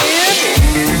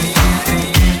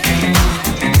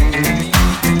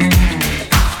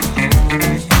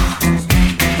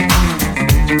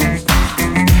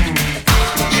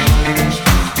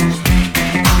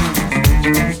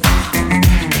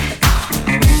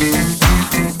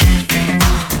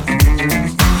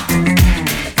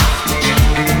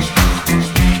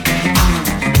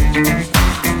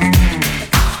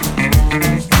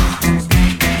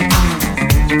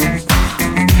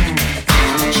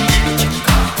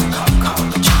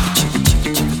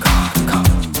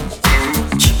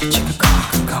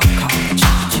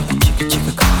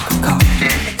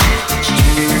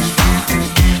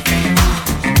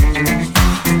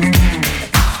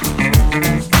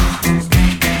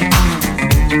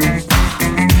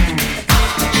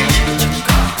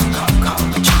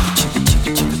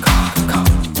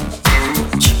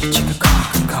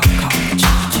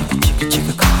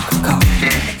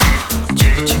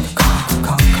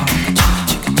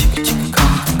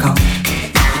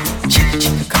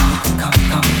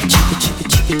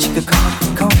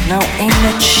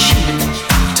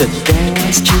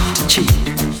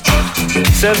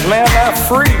 Says man, I'm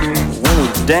free when you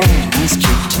dance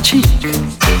cheek to cheek.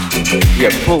 You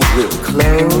pull real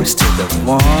close to the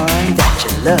one that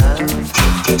you love.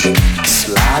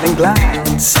 Slide and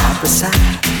glide side by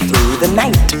side through the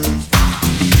night.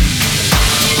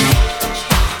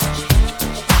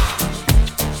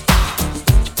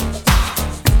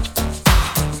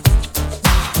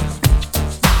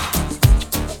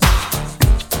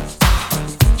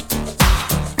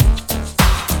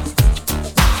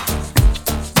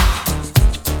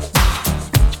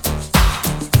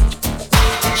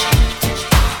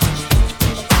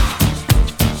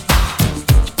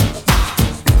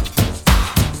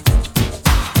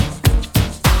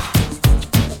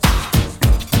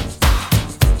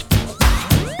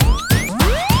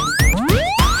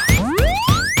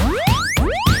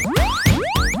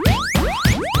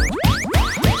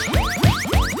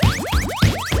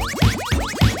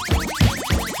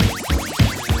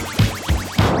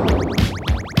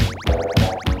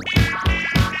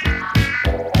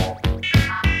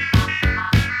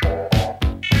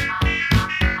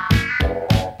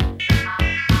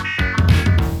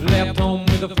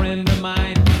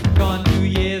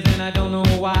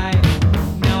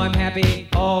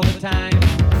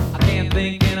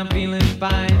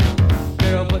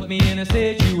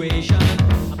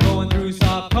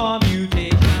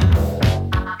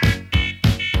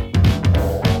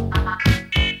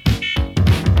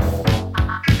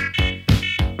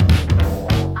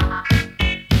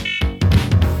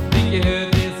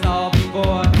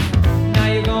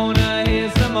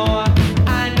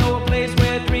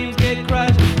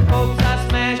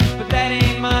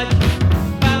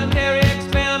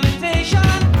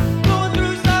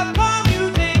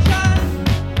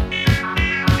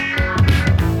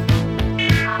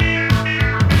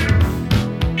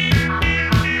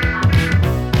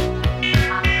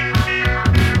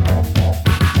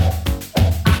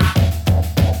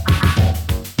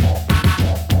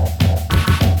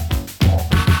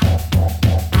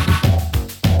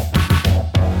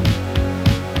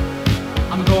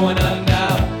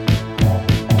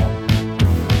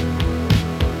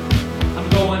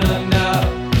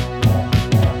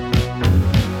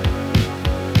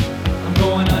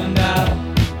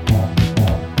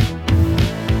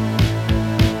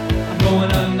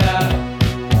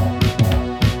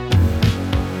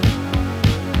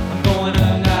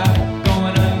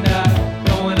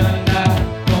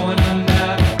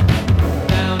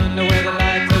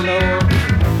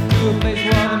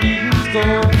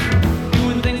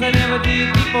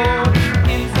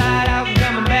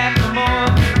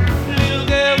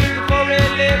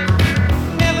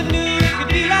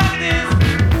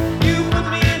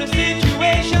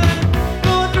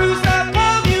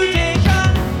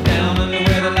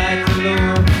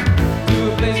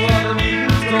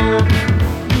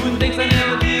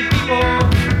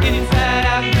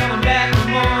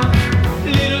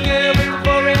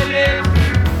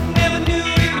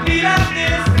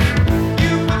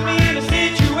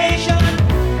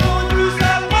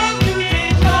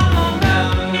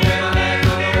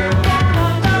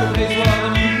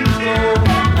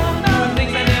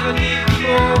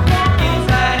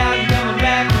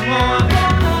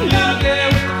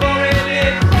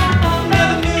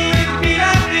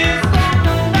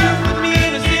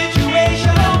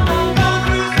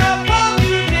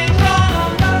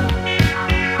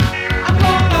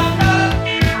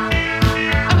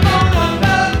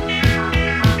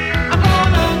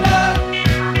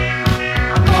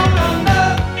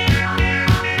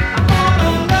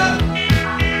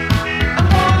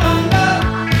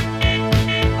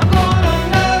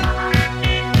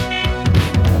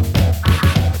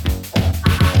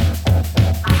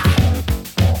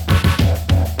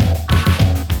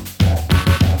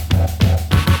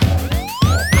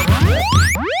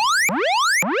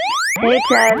 Hey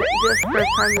Ted, just first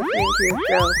time listening to your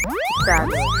show.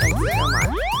 Fabulous. Thank you so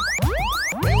much.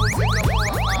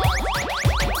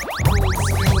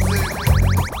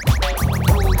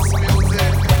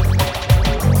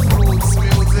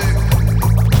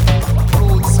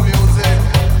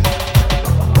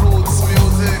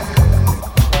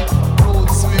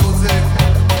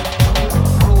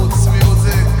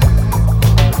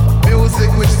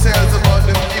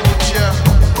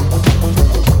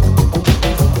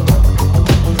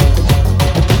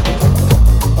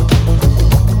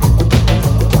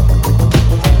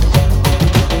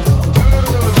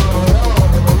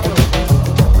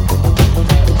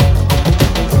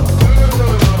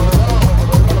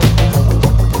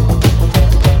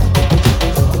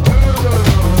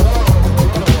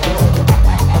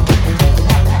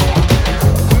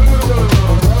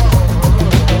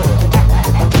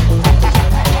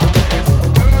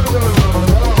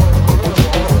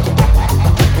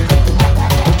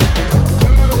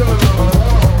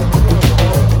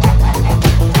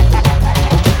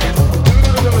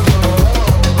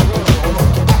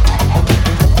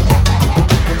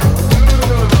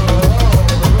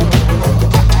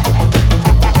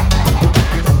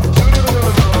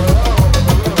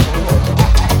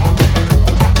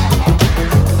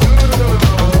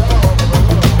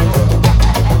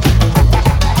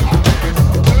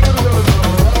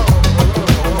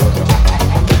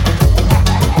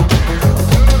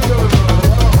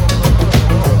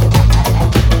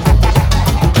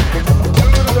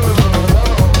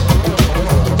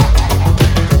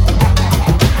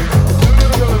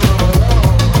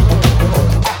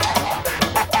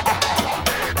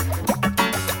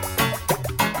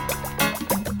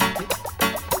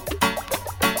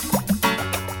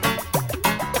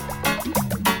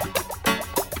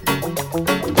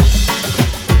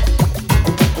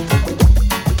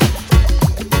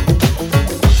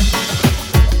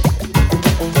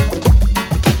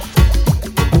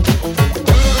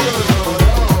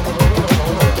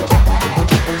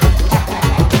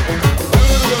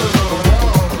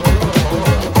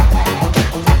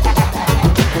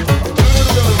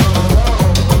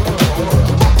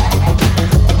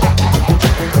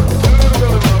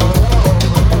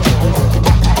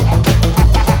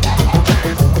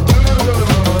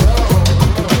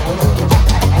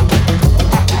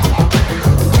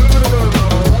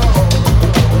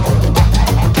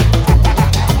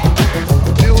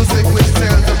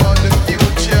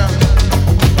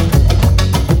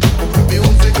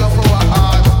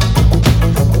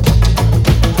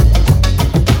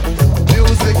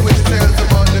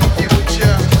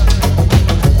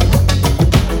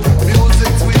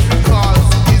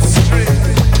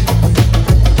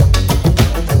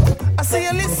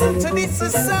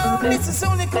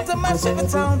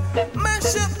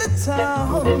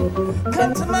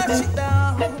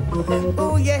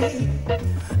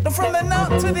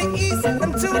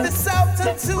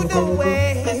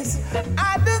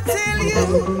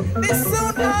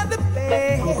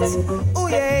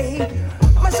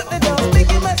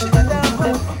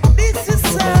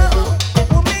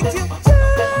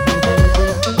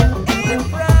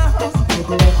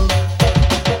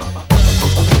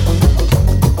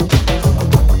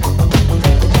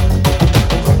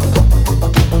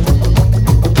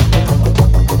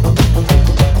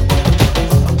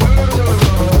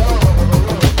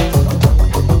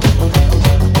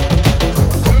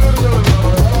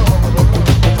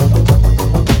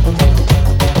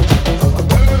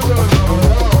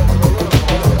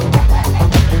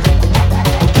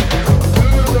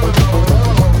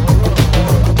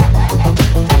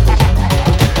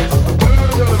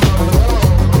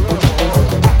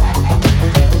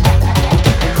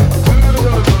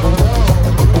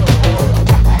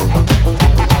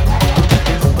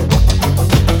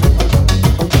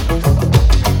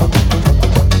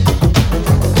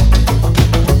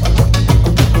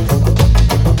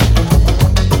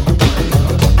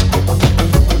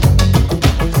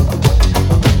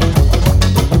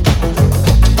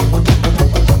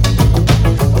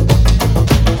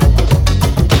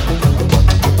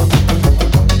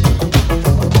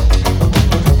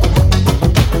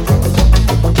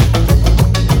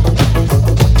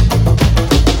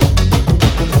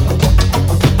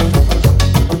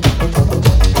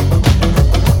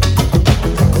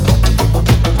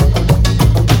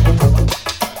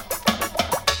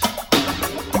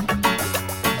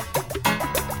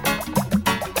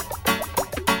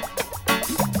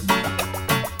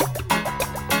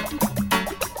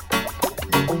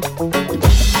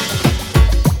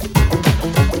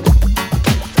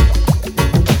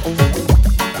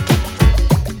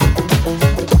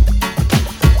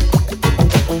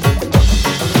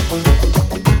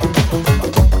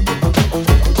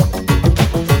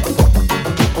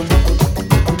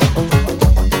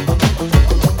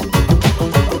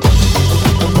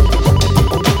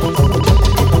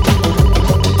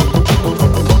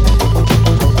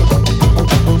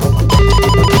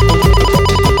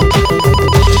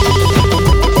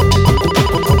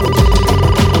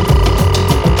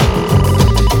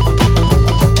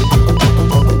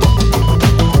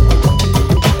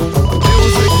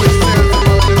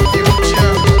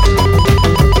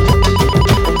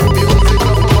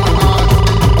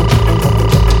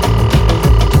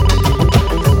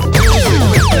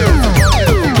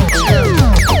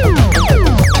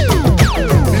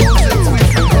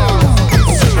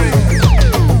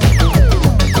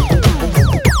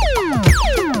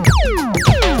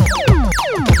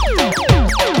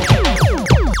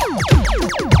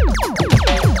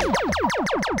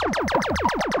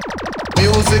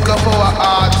 music of our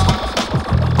art.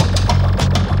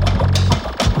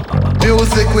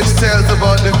 Music which tells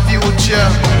about the future.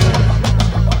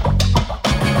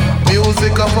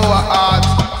 Music of our art.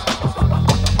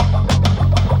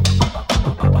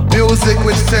 Music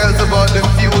which tells about the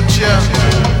future.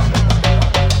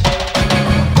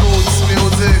 Roots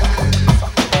music.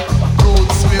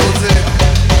 Roots music.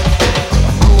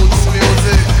 Roots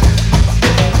music.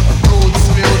 Roots music. Roots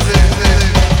music.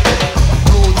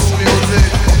 Roots music.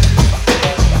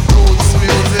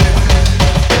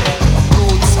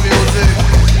 Roots music.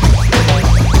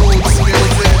 Roots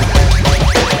music.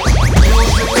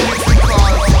 Music which we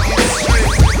call history.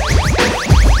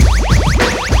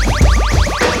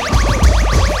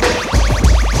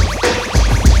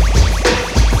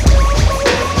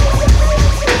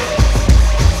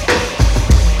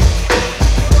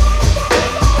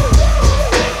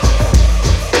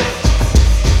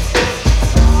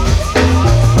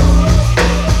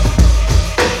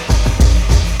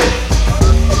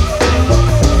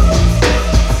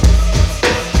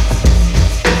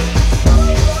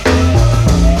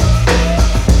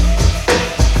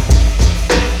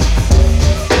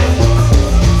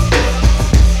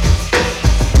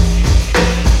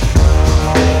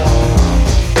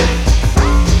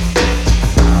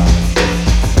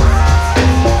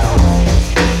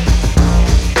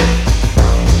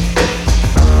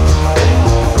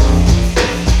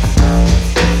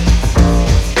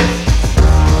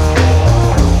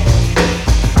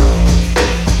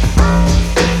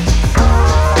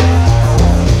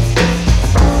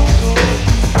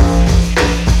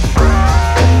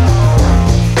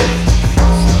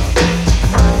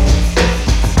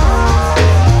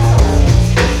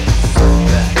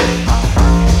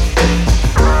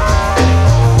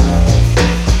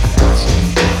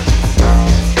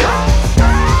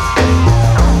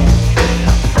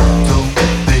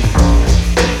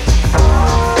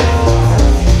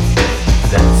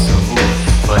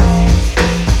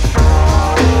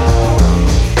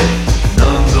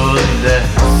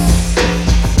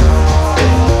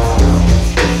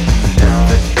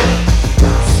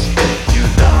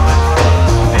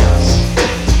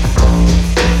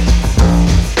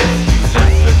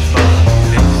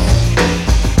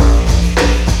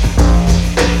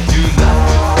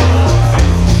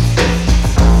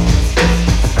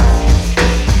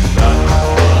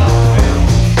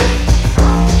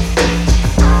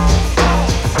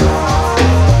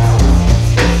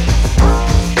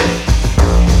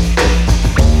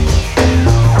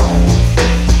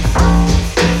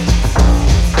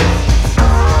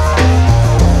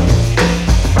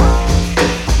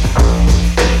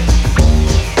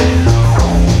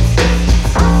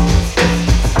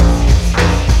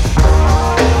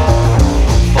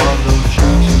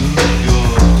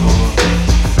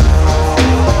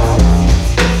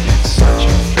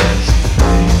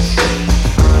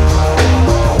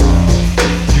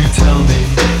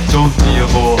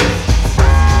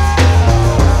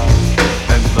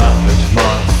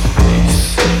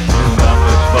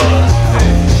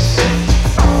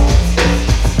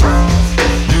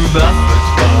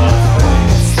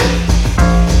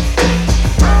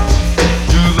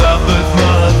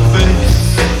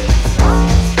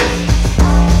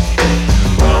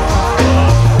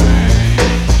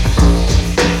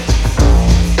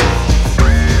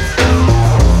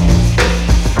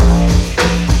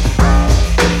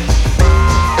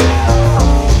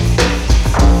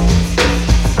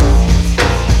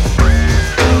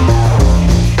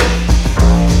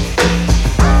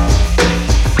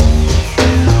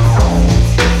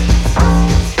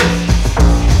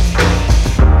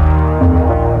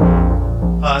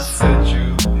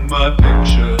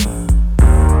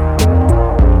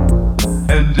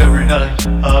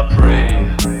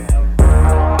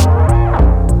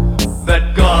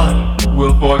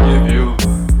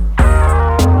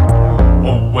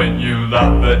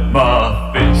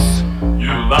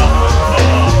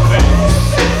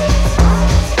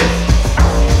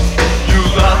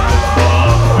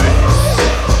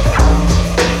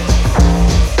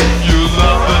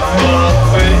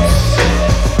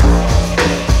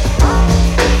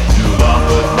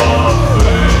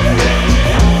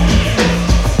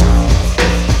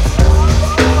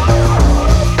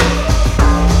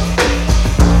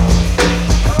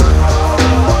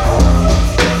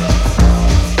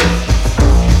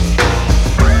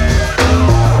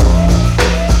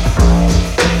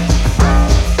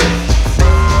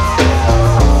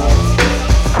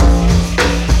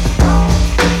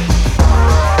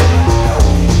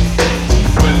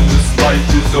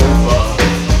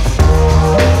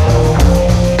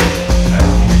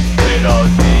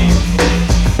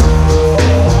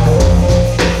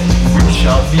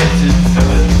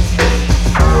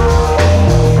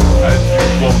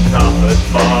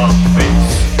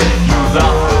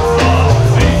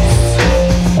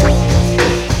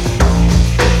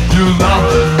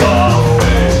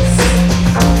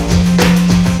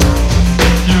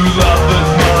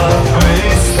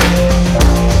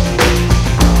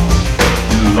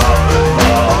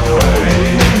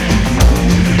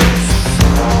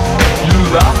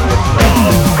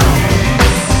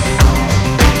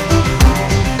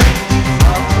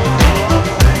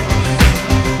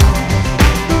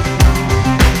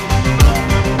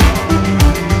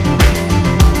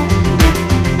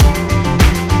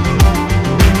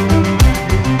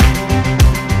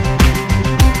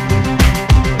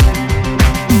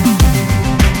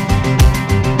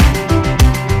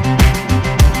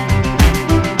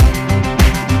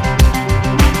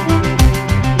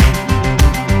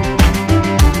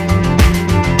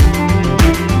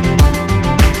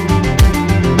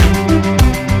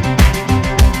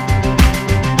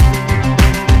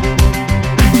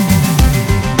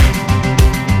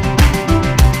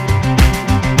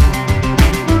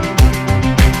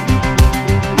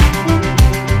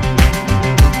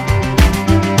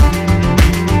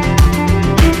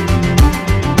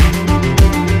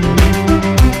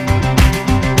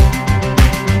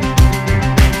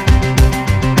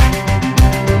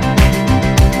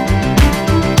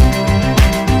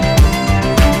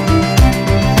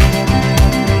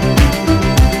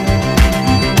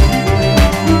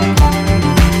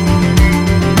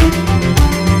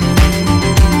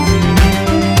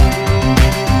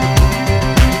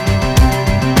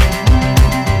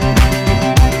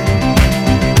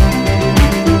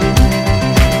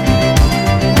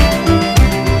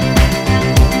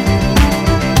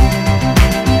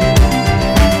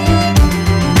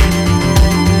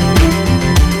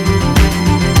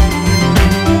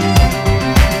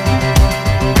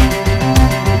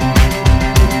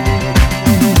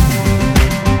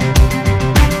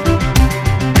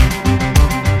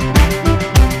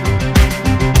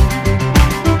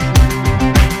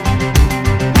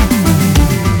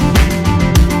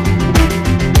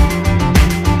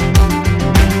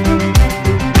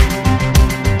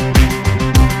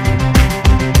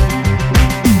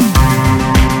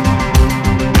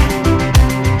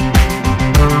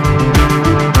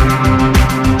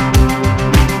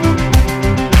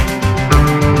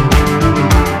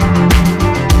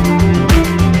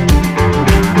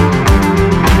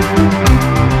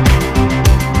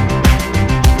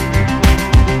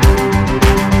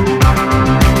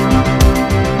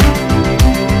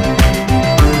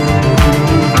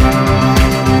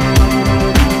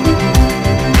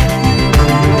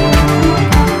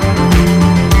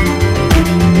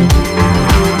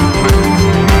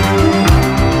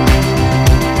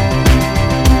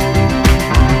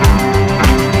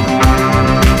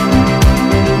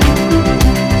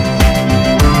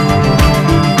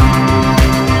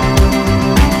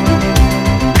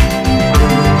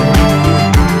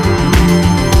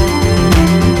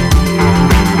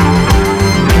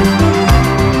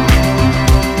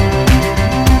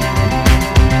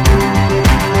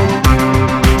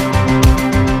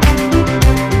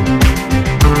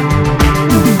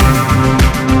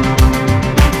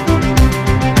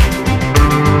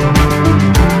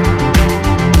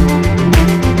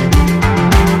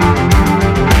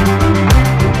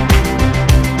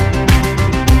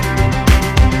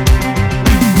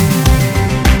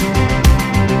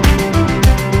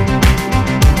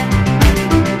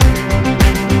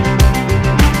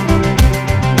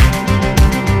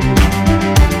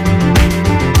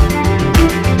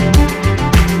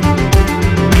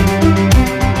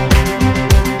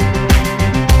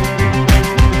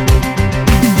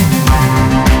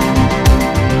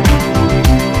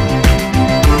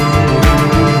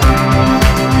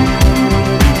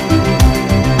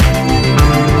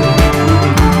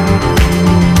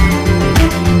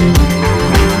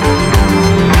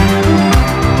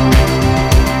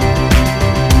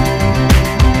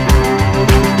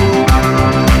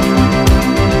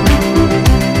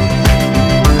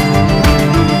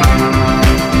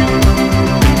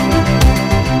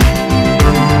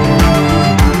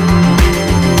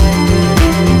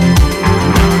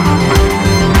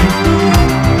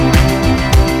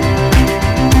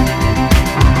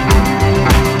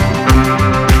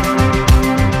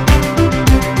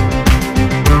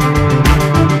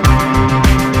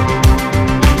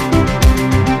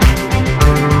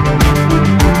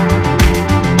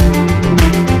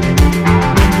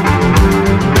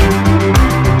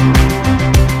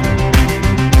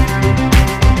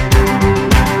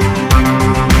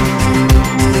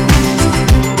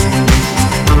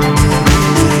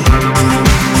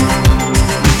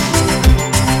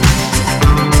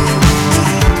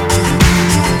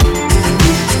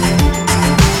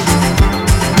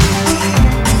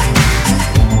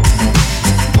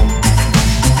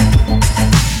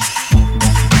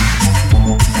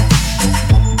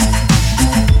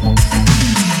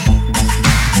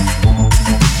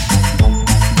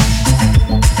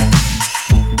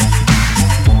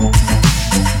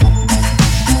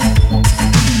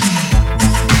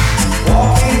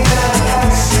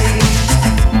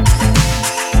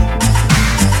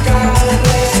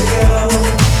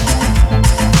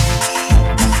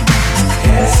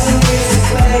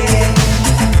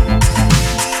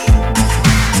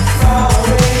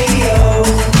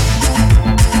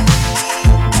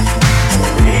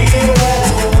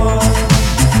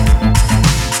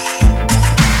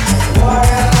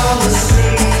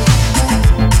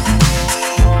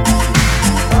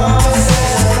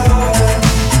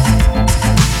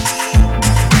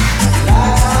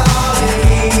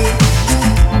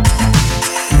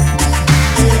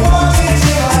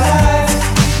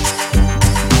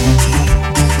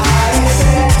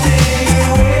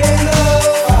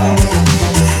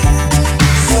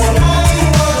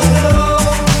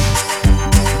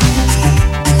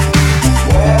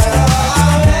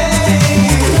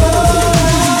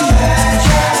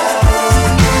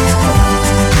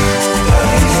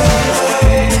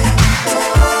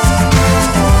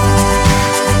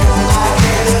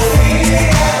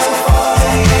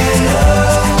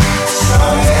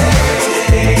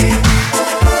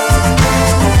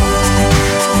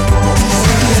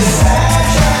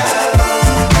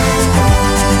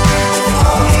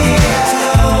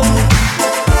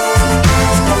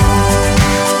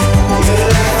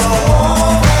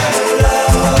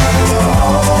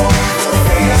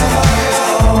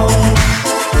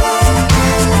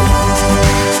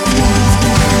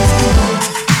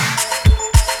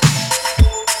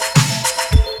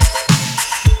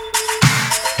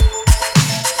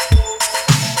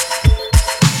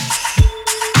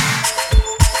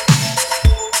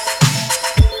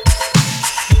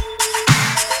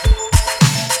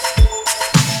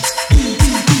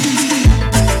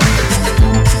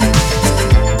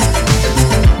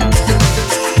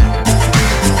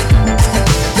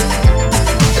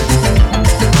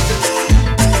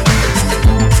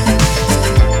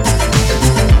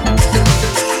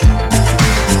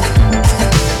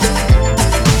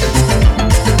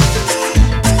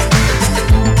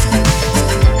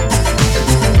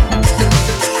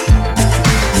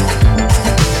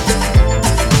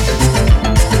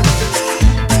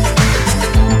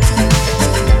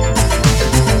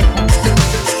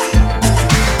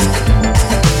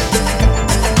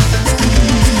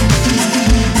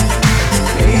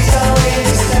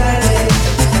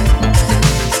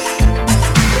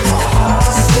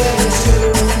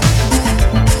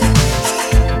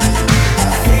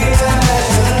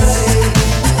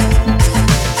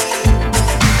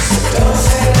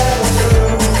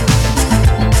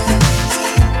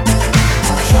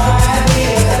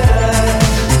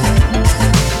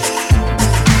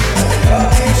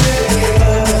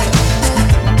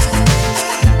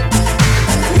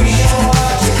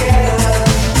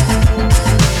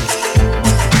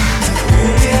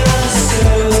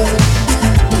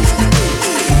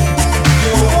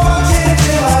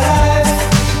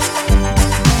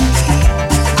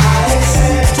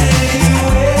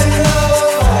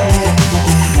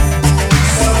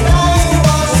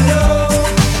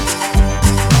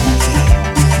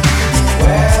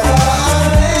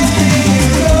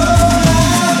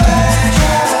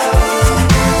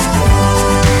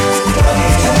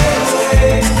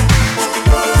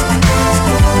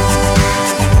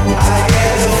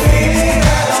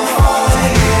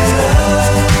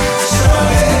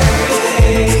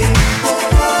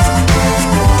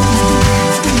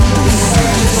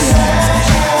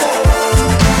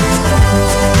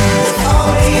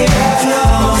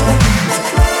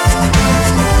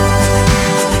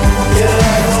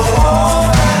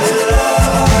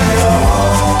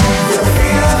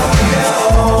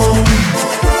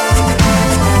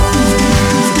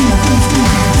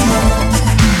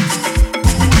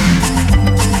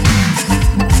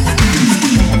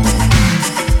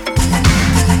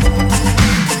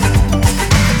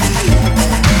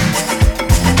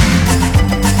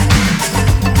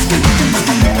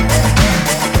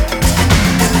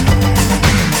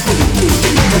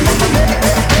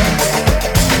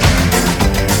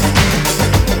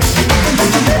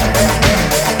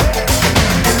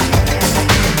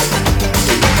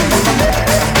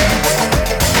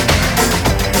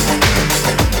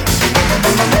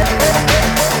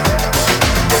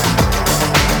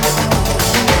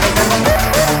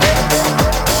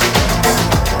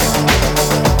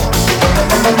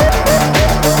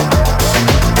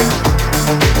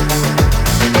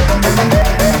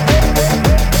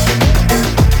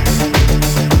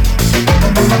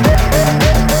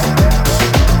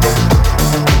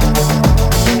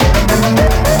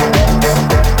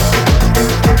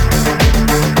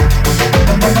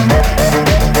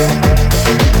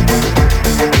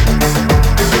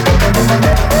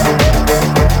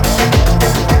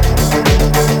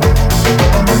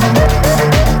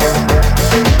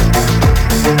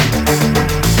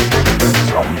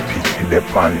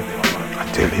 man. I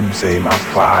tell him say my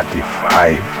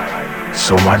 45.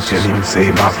 Someone tell him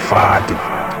say my 40.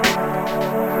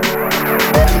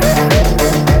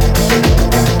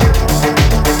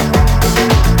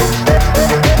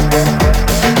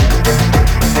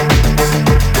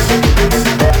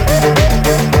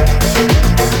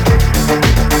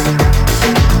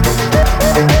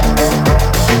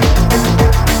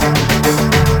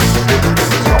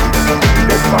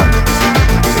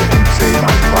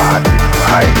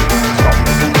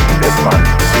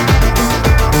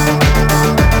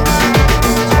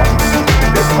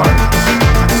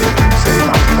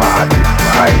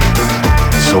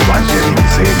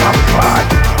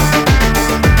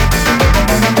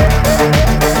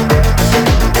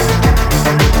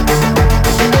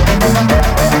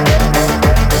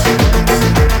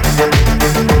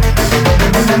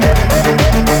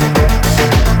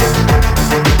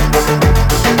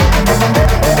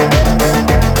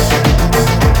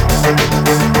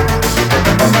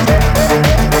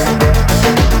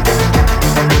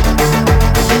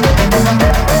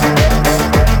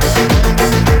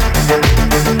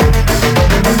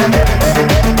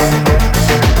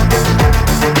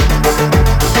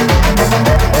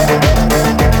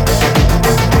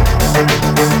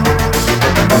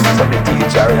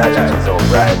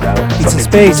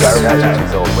 Space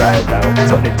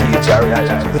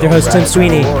with your host Tim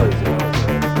Sweeney.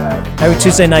 Every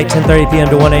Tuesday night, 10:30 p.m.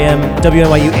 to 1 a.m.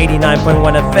 WNYU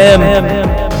 89.1 FM.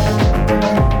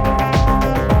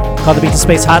 Call the Beat to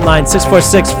Space hotline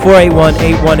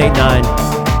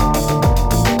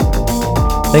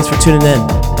 646-481-8189. Thanks for tuning in.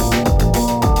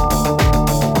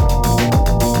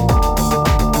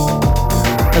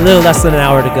 A little less than an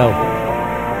hour to go.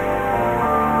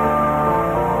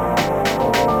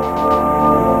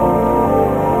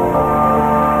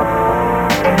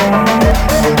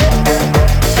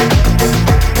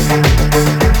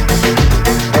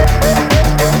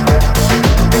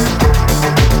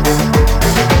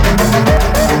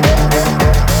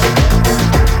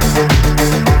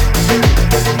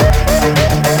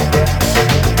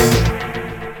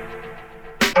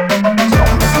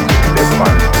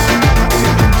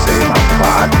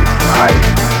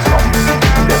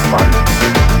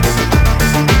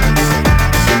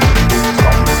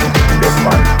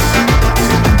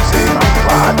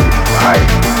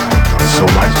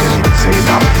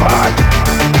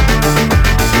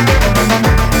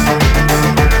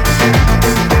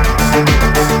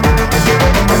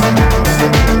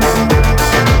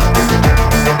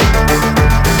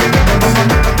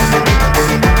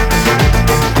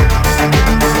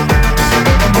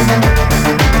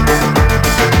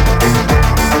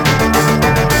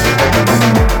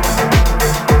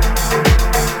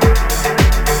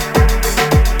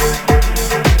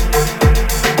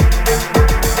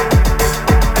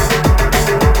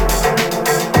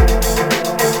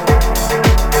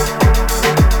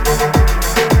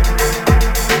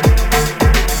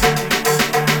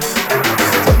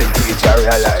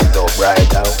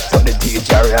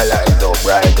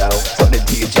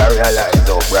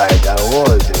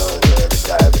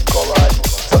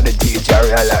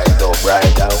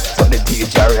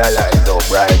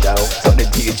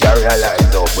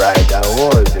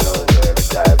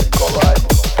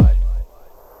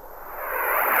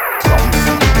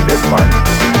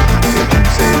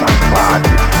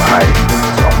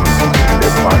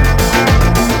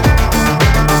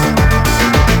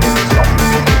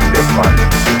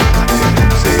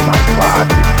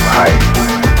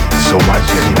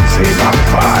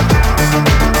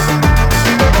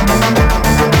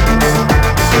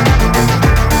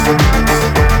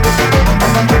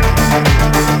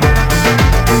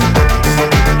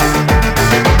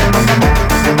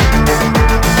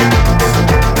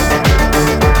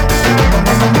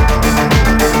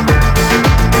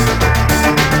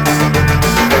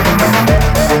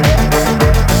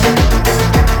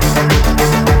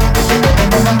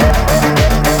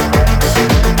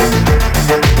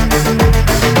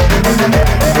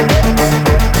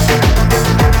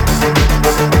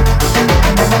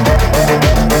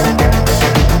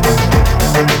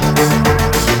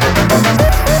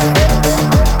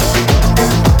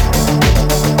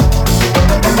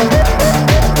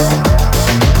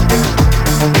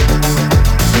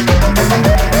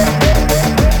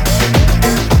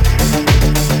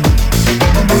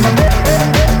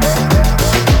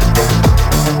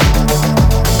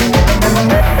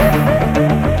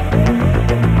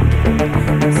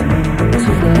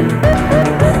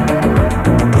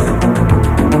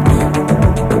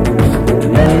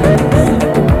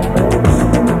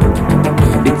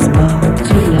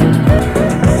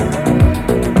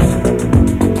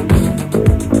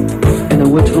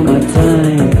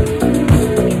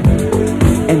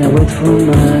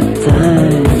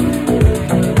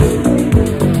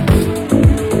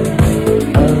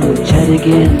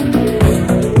 begin.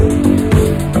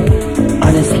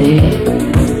 Honestly,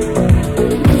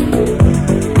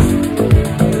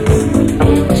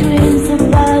 between the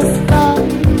bus stop,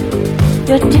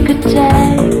 your ticket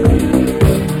tag.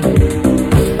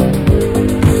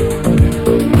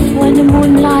 When the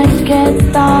moonlight gets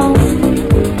down,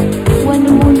 when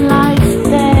the moonlight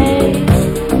stays,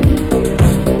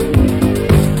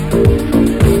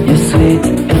 your sweet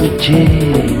energy,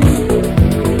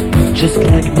 just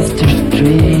like Mr.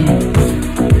 Dream.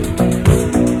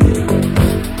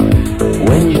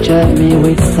 When you drive me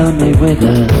with sunny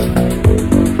weather,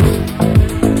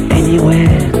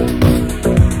 anywhere.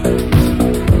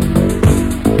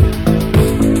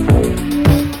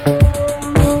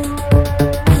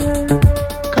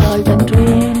 Golden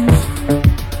dream,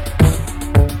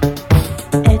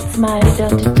 it's my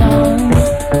dirty town.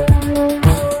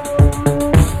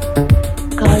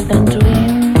 Golden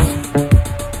dream,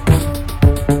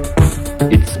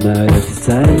 it's my dirty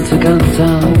time to come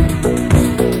down.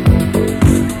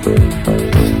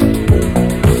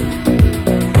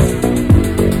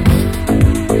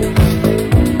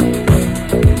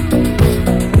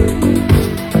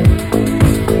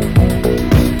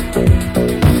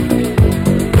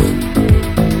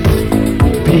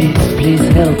 Please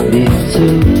help me to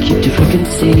keep the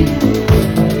frequency.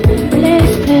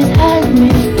 Please help me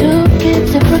to keep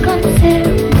the frequency.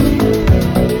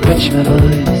 Catch my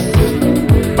voice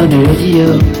on the radio.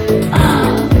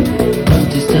 Don't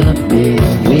disturb me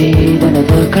with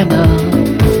another canal.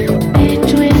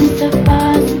 Between the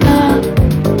bus stop,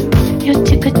 your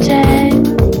ticket check.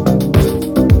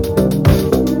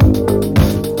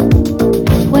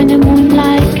 When the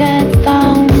moonlight gets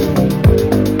down,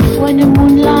 when the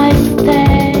moonlight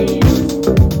stays,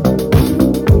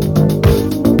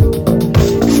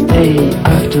 stay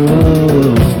after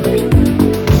all,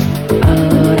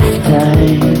 out of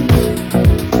time.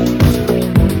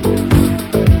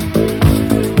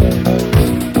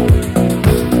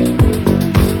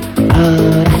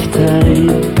 Out of time.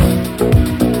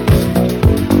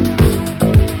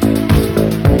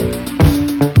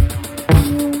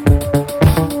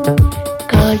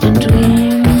 Golden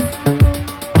dream,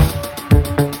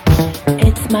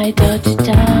 it's my dirty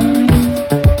town.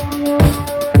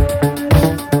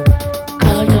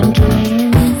 Golden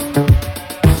dreams,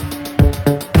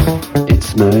 it's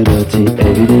my dirty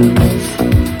evidence.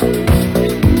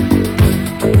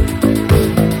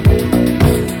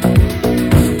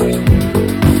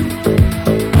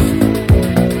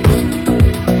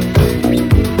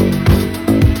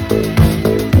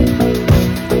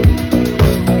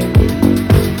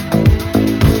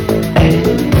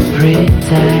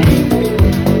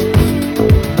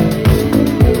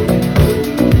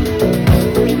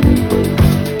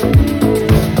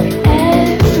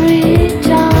 Every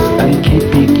time I'm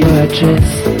keeping your address,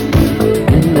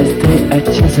 and I stay at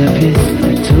your service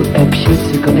to help you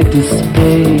to connect this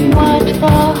space. What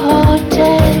for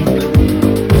heartache?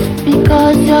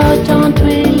 Because you don't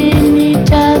really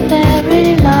need a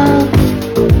very love.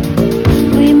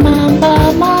 Remember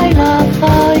my love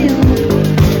for you.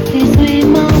 Please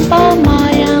remember my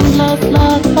endless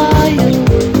love for you.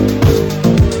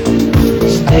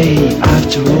 Stay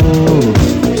after all.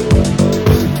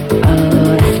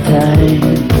 Out of time.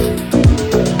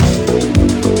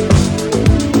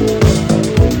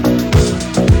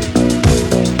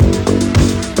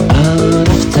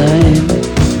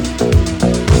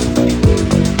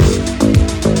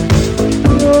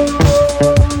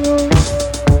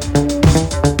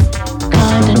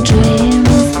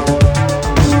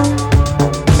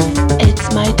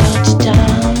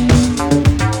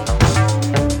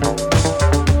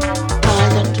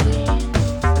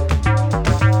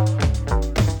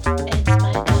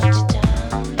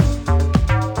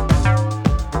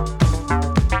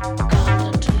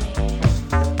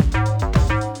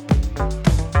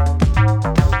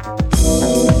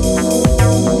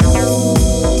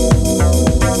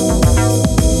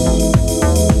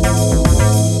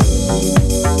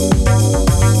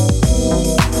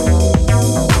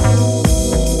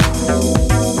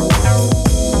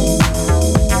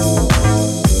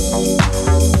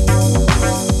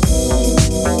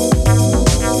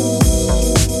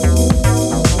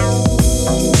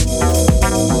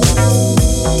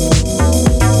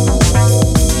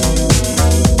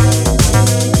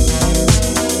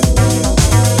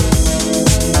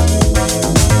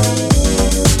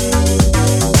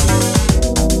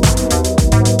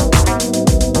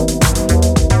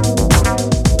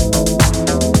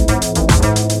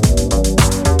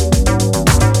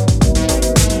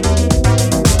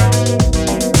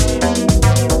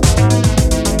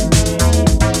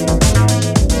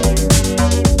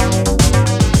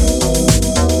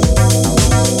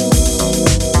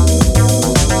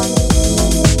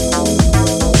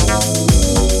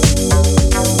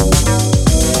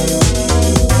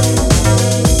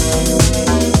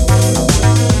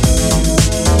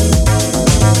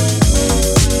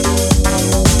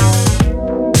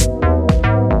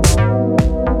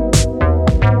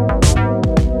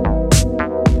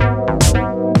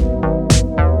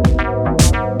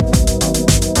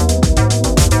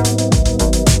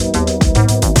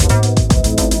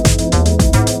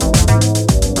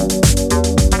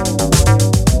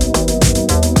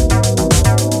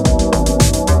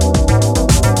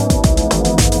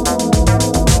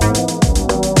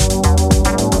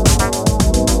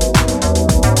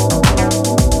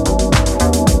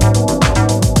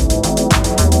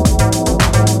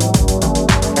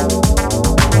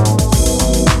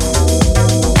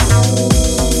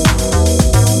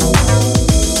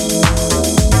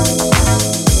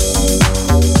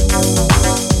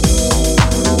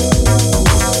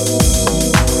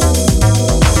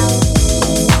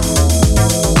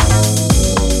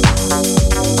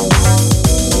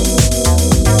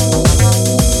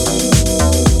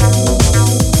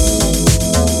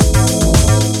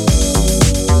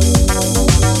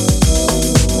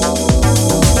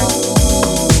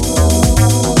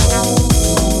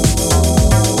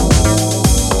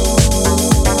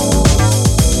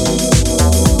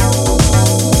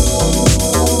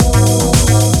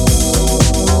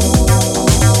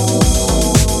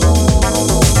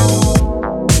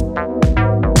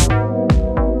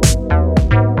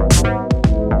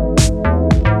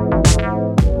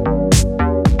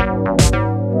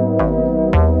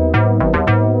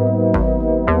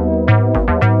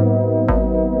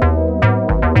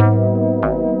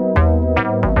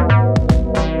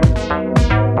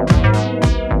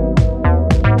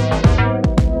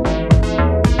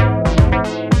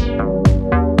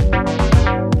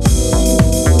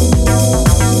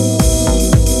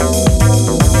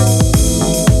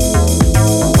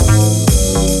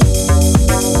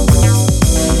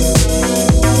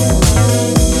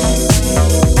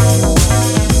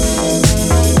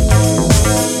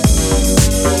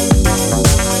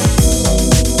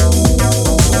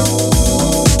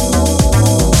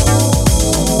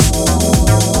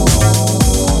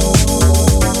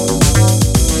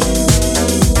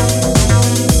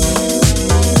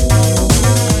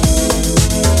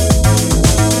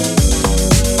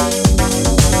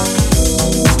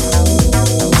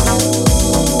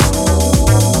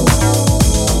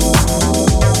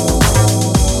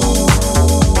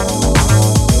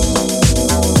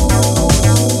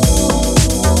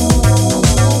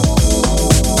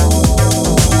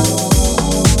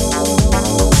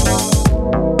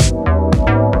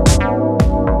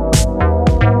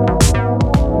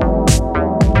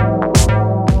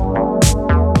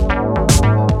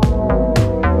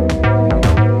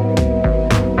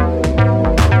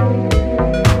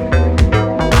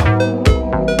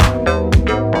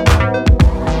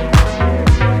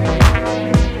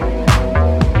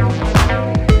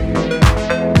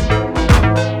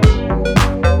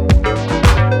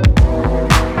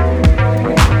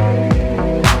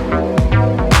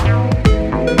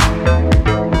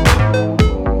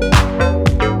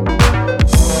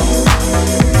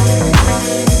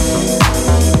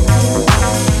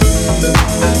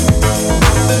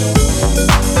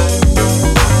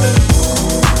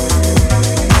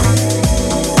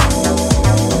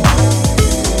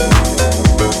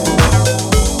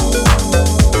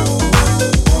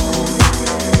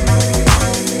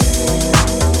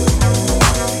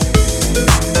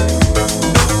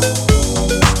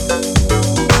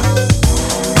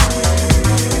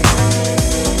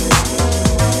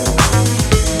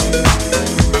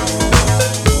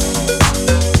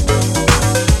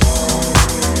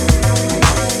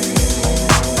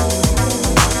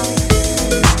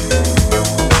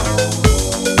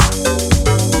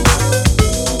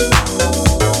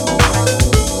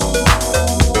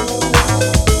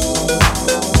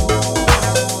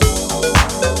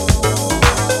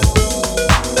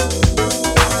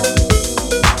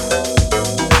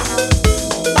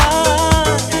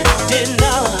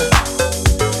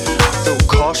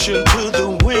 ocean to the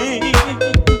wind.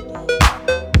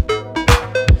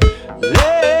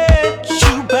 Let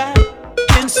you back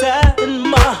inside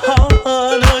my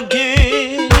heart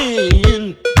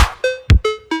again.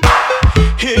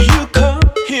 Here you come,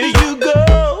 here you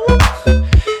go,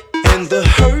 and the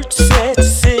hurt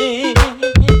sets in.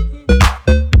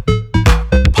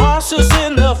 Parcels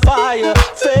in the fire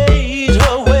fade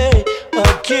away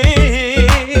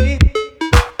again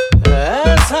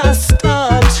as I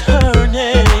start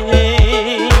turning.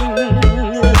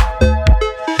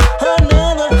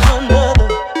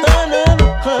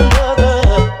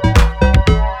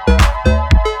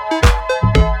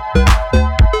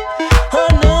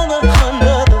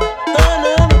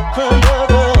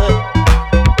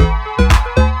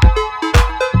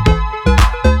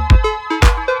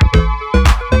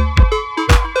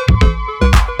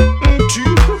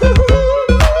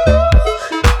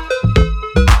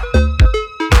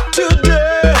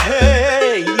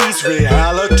 Today's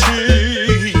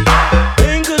reality.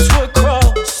 Fingers were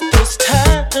crossed this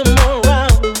time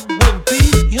around would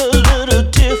be a little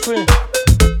different.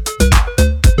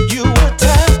 You were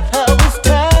tired, I was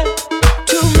tired,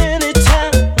 too many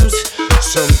times.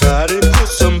 Somebody put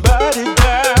somebody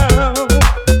down.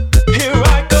 Here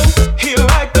I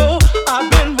go, I've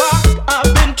been rocked,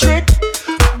 I've been tricked.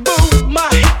 Boom, I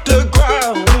hit the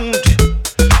ground.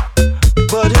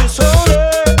 But it's only,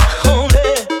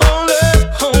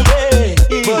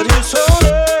 but it's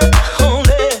only,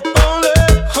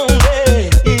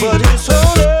 but it's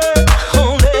only,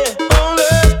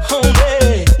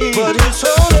 but it's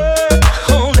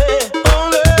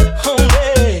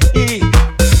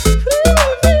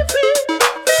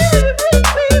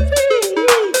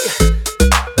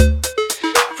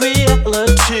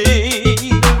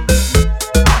reality.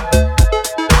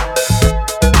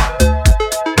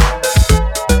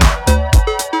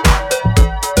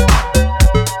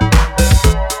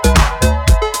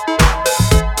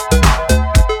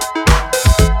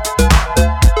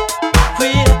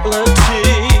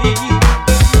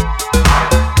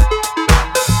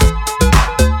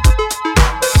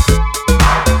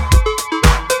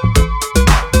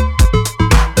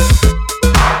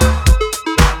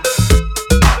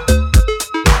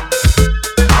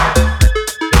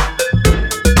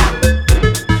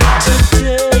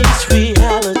 Today's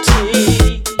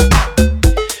reality.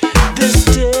 This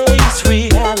day's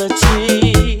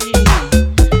reality.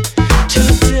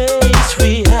 Today's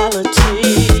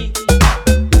reality.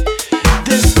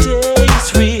 This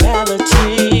day's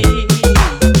reality.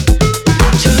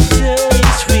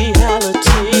 Today's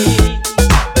reality.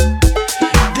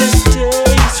 This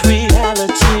day's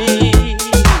reality.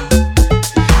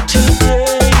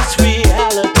 Today's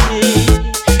reality.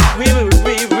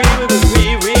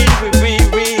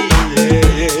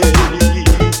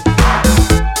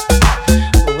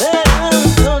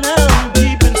 Well, now I'm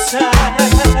deep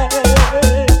inside,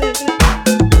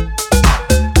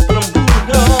 but I'm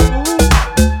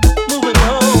moving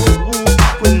on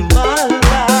with my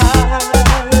life.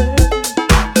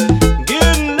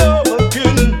 Getting over,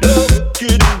 getting over,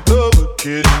 getting over,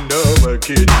 getting over,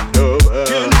 getting over,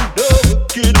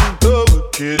 getting over,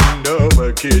 getting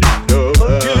over, getting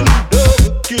over,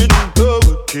 getting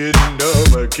over, getting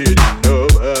over, getting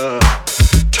over.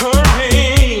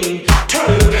 Turning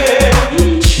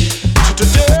page to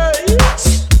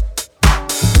today's,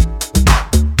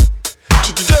 to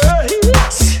today's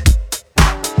reality.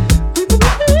 Today's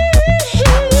reality.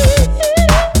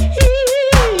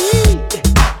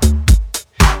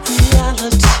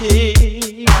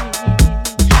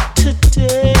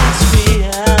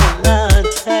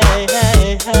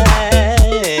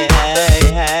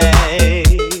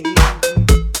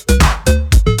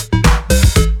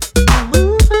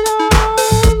 Moving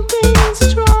on, being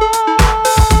strong.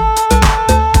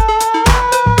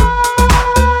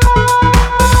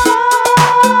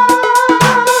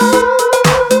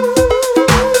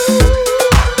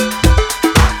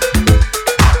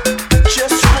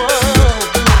 Just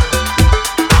one.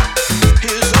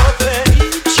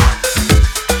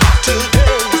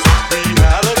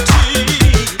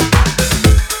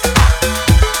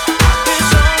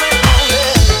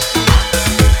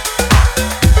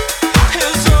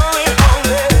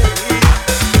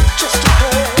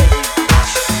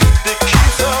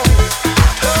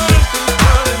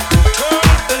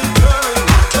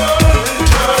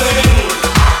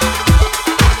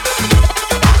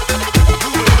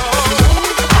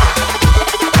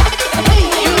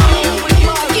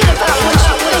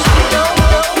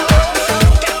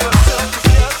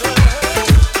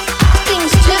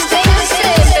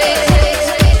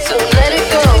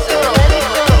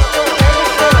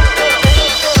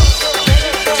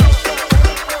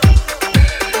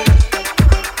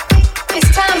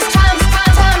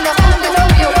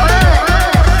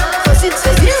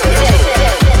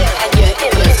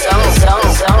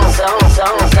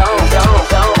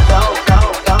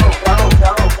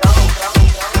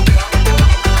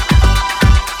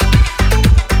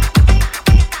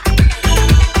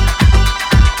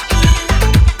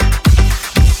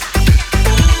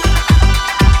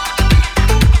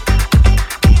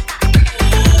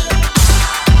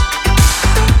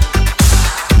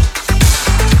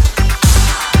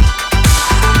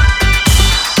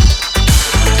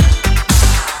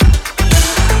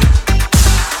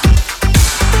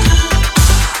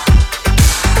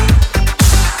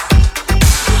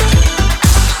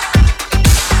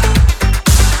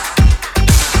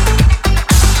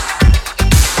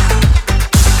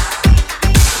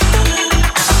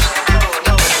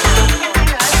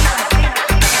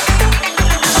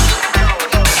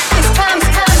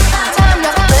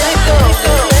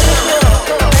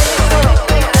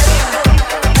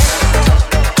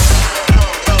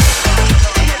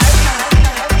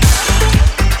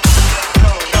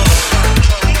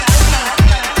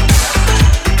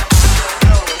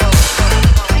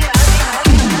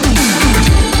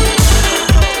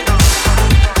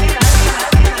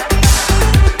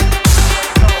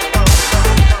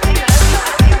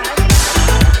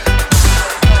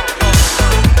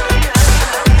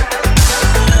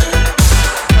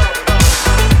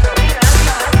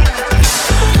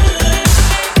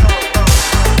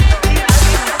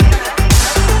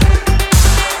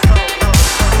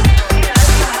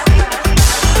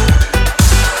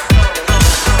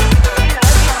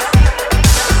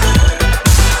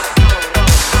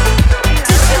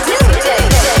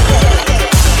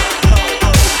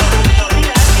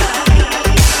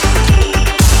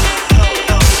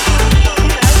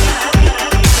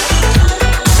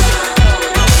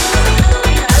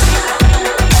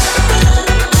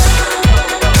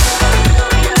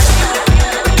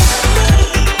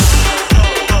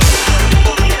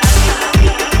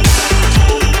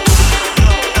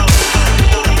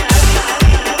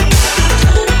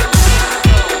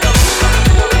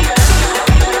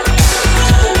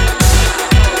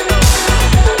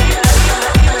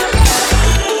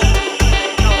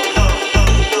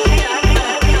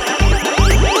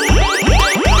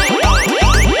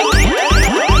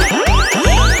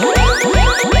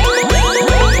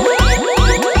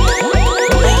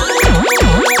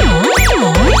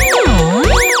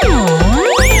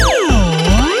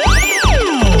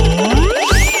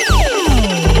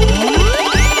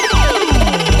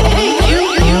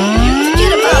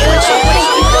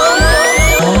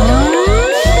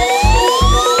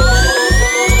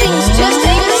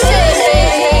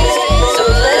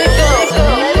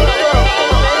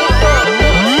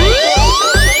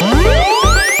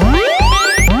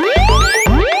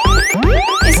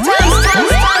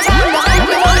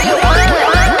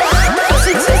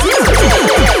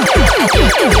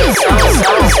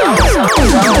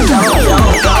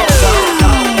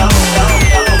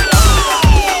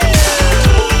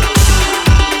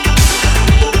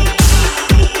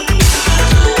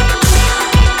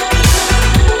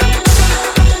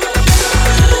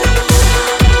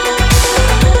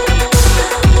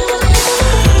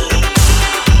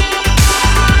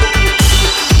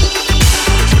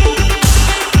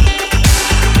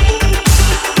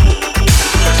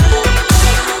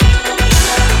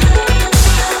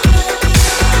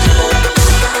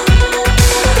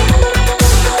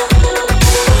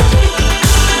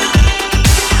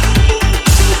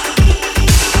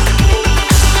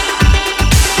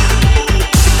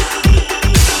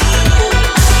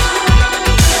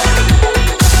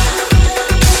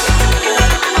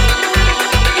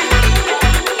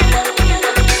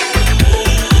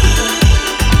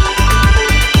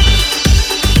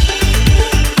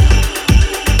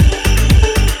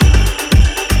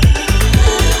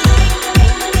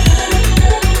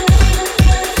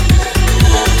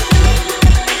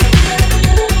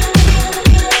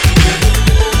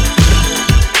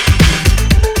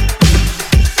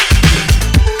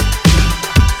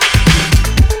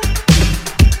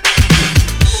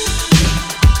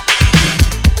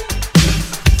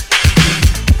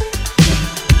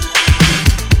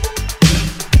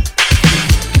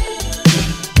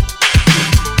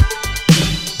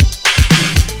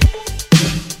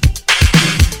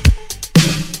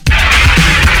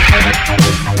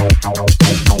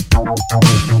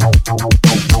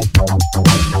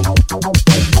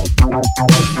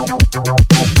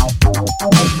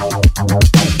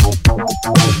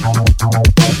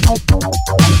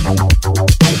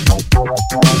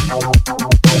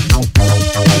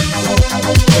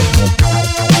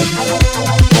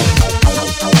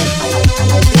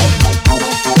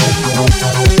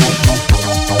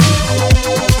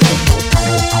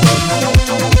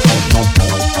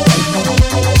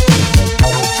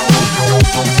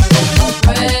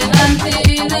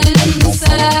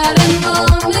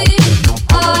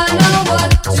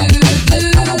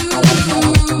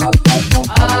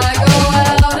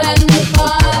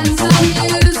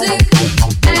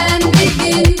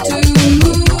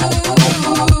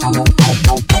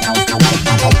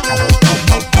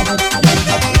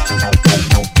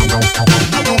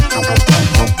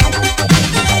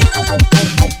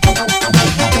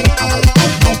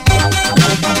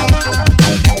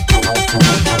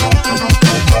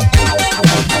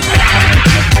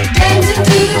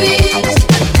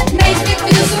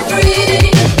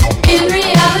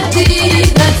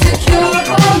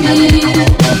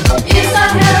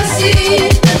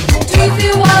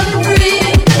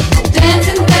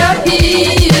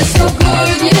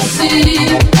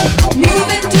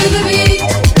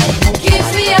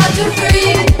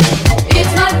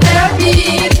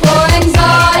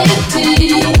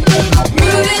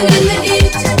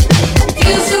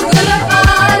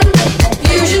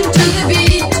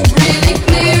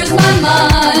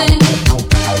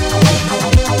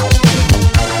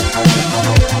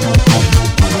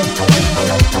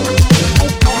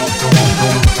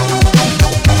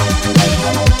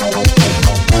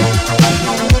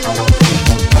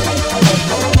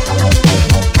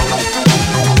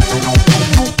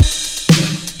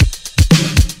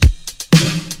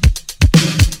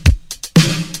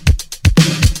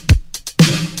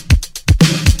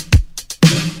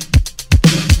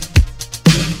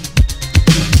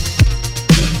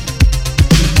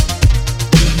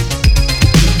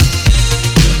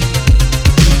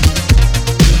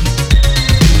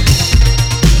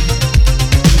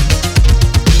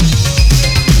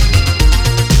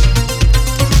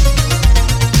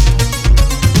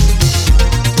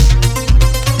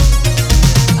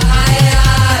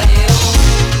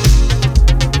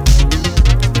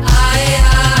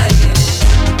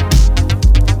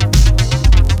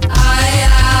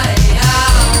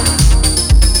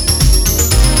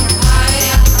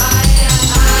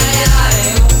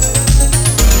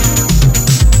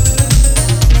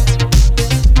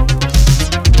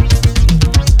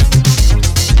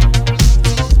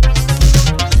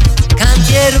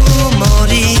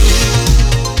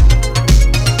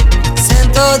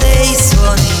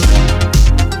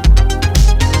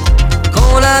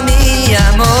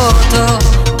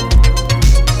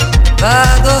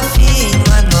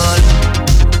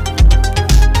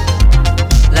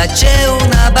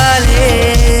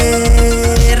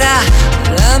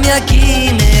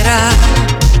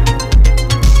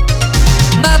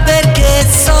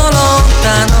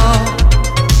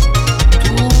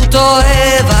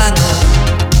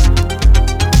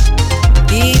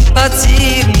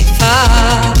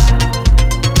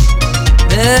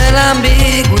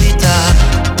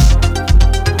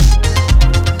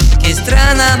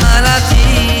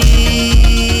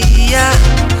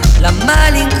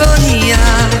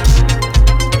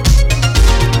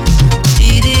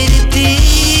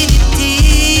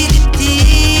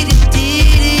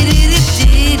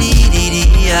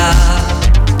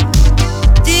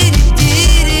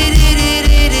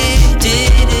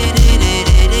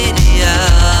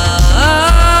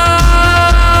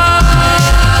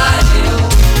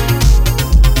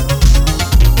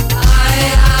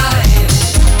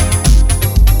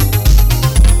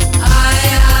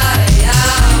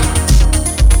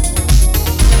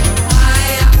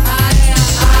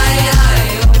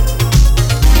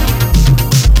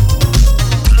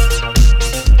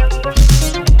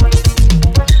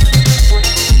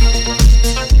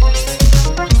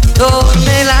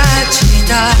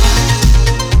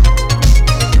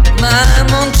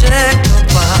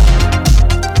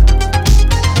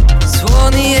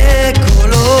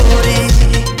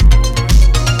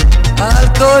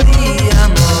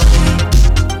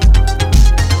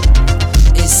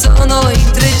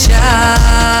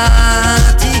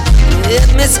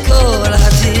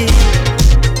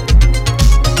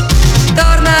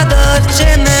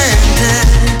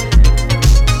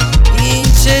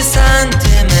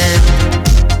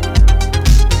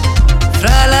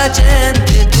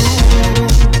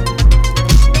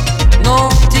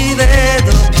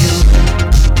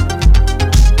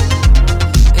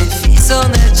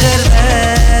 nel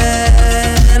cervello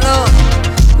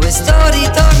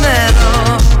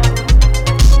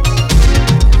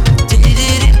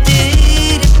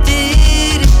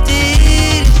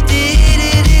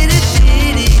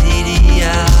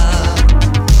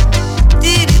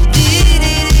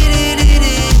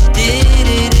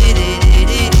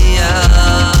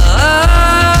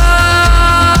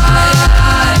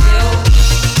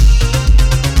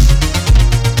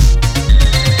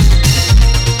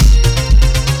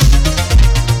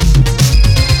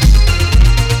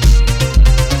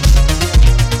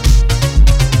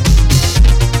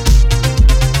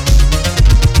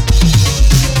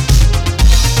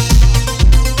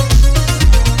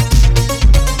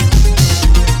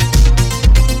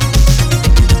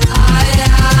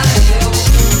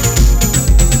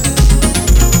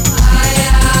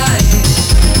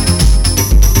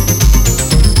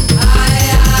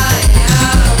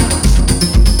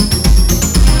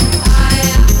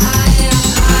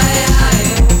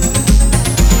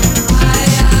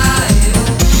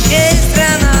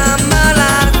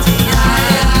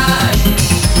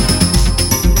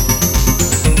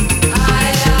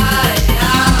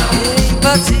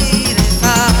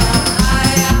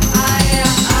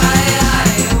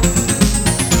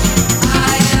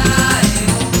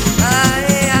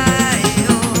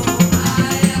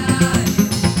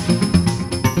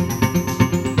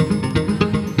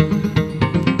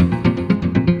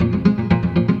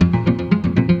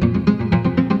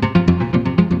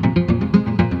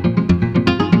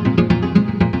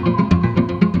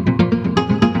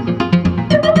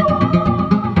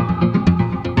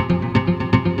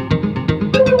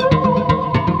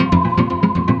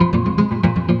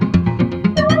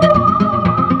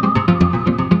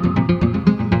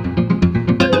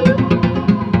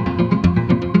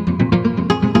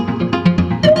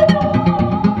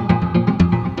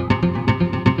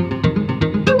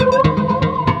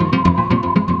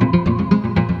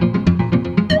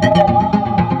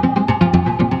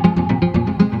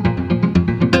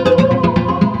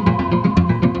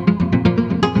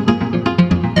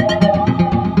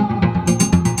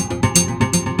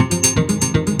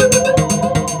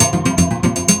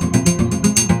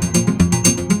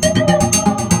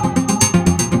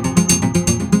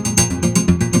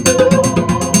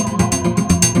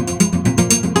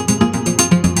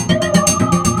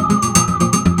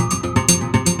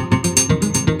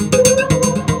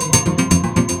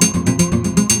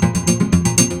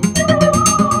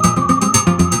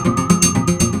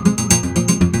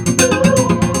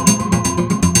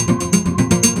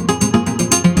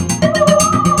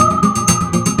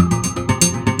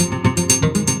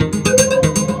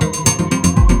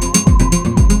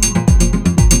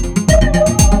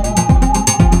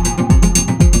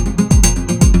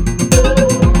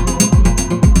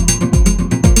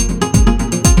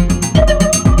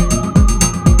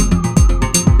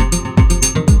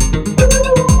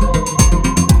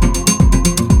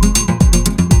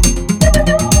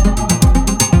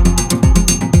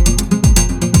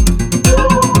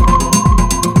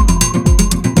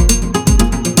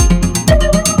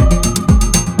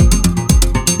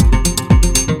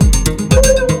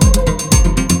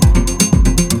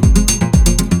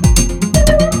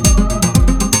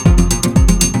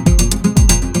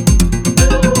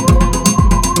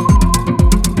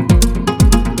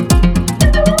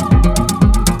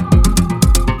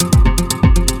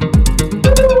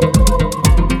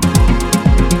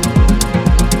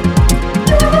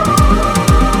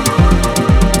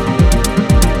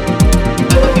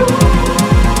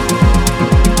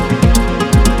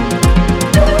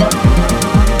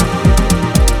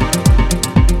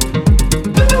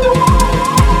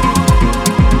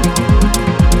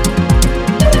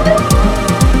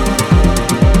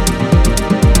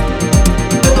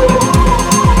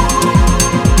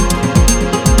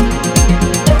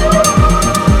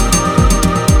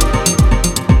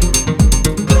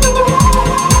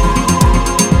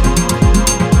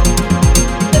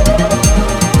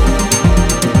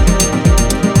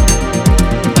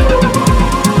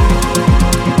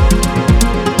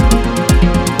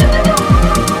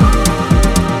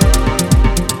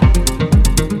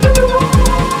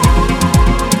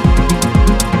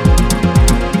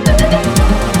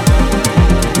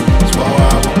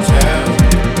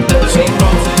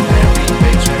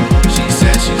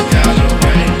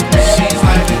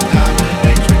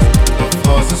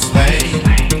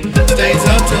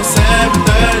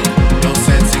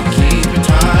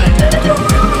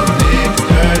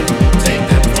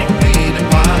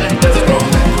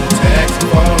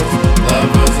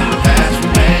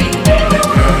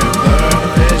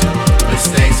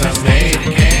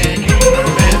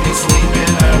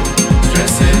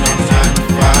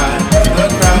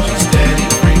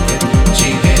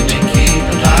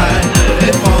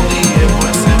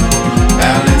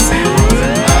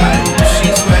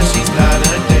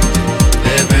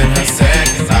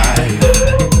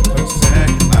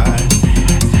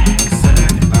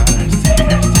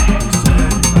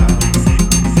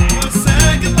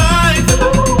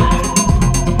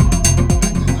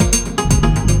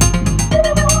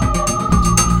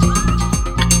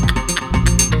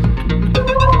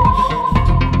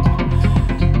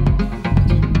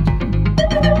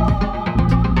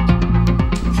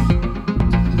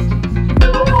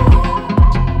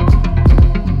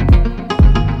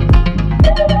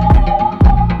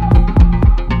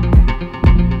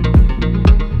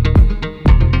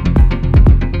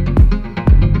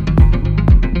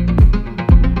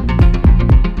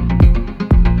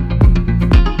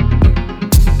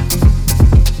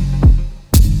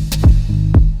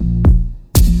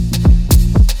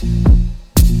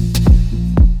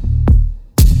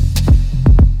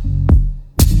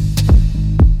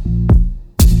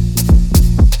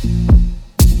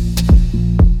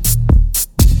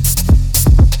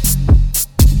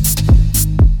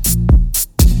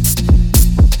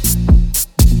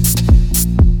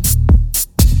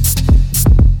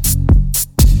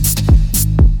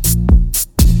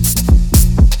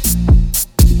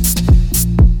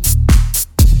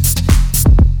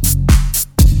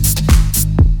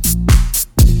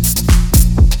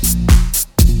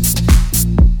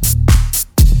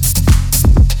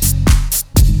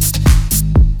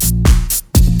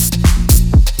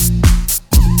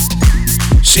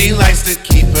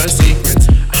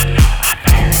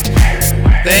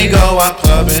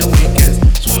and weekends.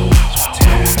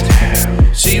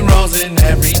 She rolls in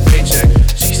every paycheck.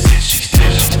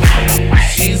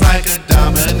 She's like a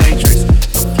dominatrix.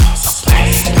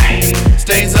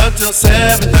 Stays up till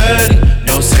 7:30.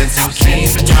 No sense in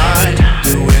keeping time.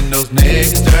 Doing those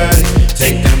niggas dirty.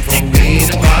 Take them from me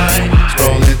to mine.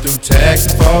 Scrolling through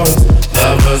text and photos.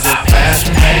 Lovers with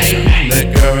passion, pain.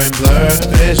 Liquor and blurred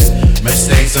vision.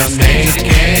 Mistakes are made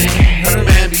again. Her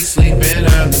man be sleeping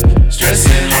early.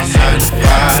 Stressing on 9 to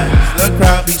 5. The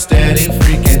crowd be steady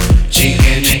freaking.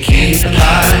 Cheating and keep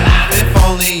alive. If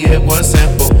only it was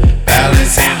simple.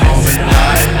 Balancing home and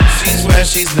life. She swears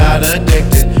she's not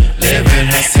addicted. Living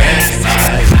her second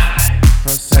life.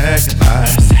 Her second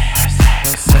life.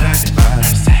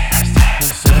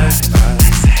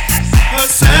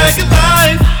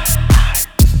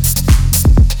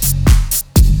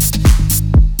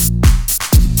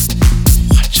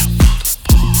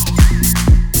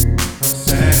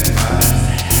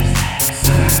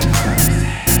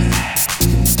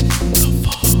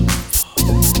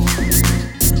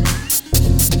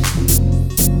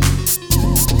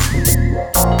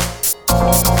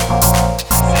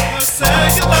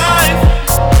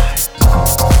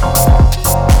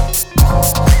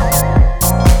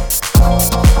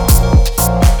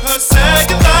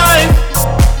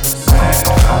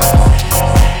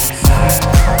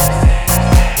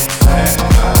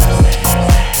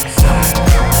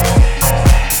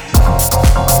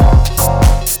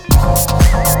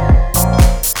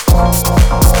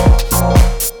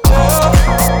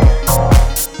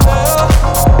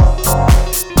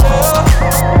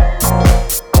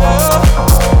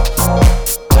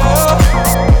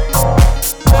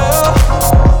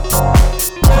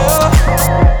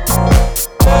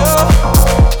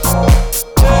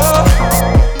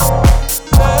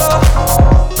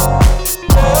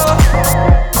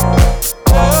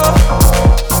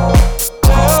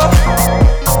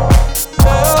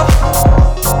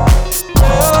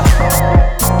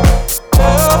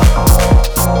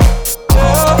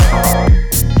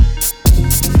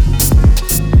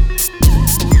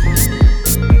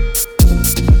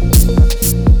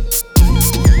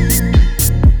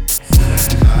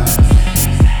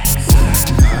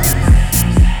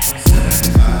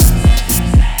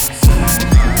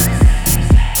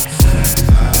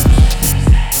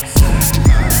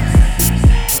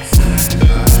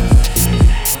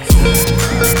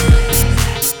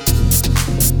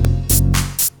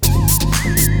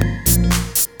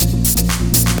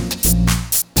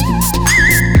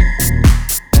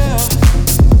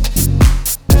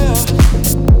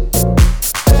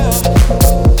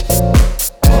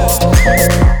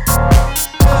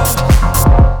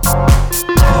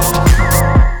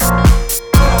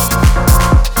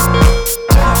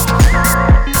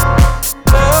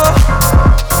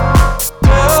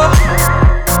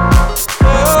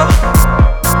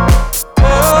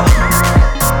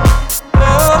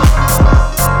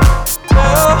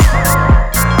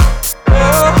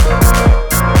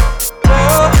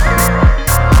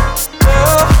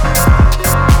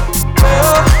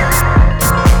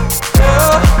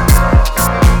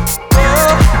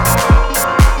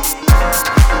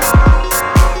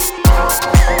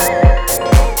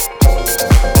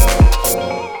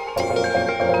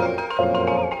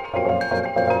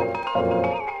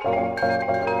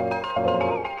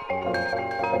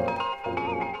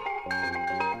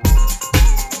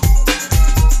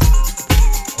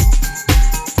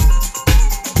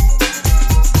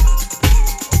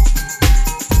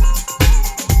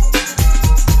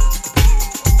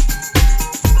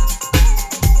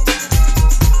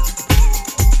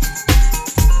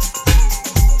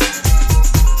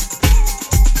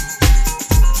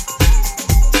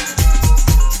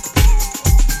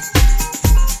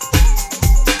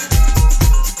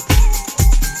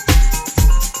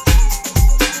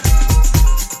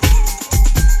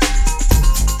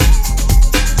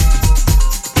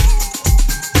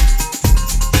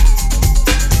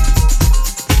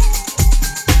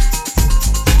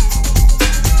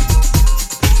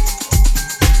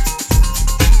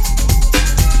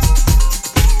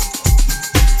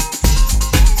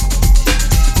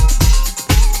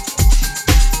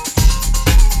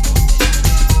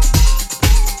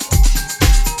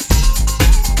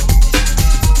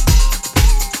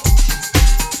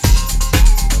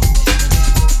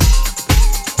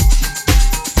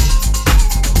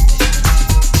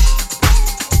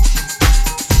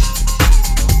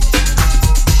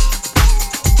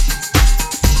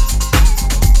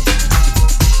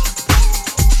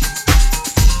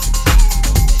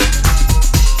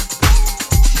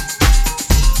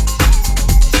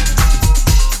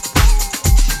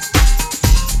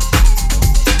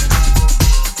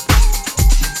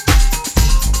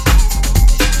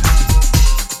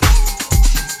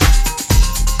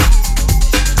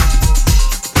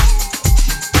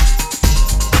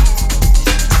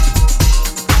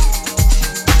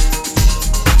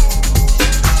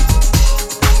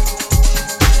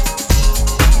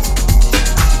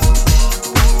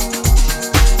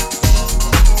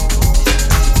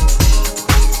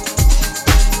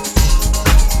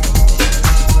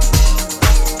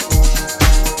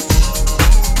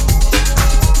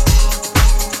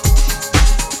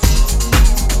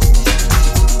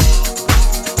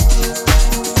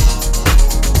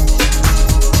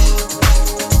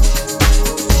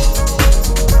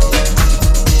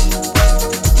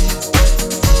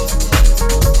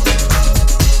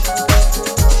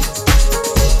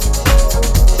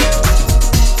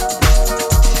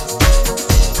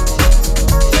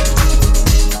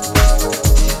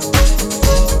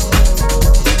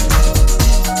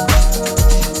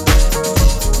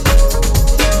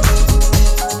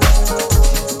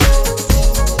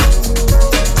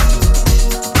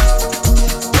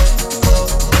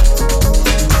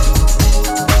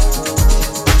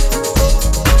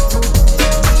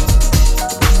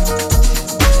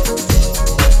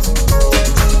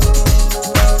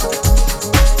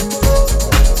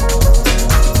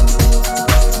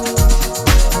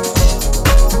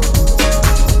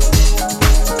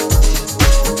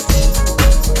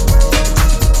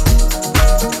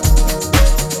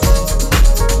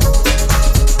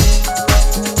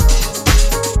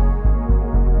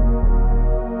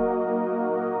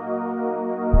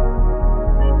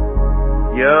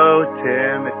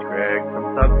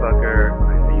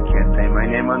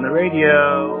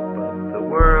 Radio, but the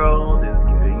world is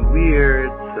getting weird,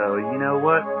 so you know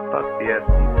what? Fuck the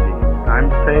FCC. It's time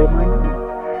to say my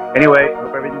name. Anyway,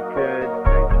 hope everything's good.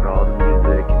 Thanks for all the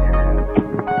music, and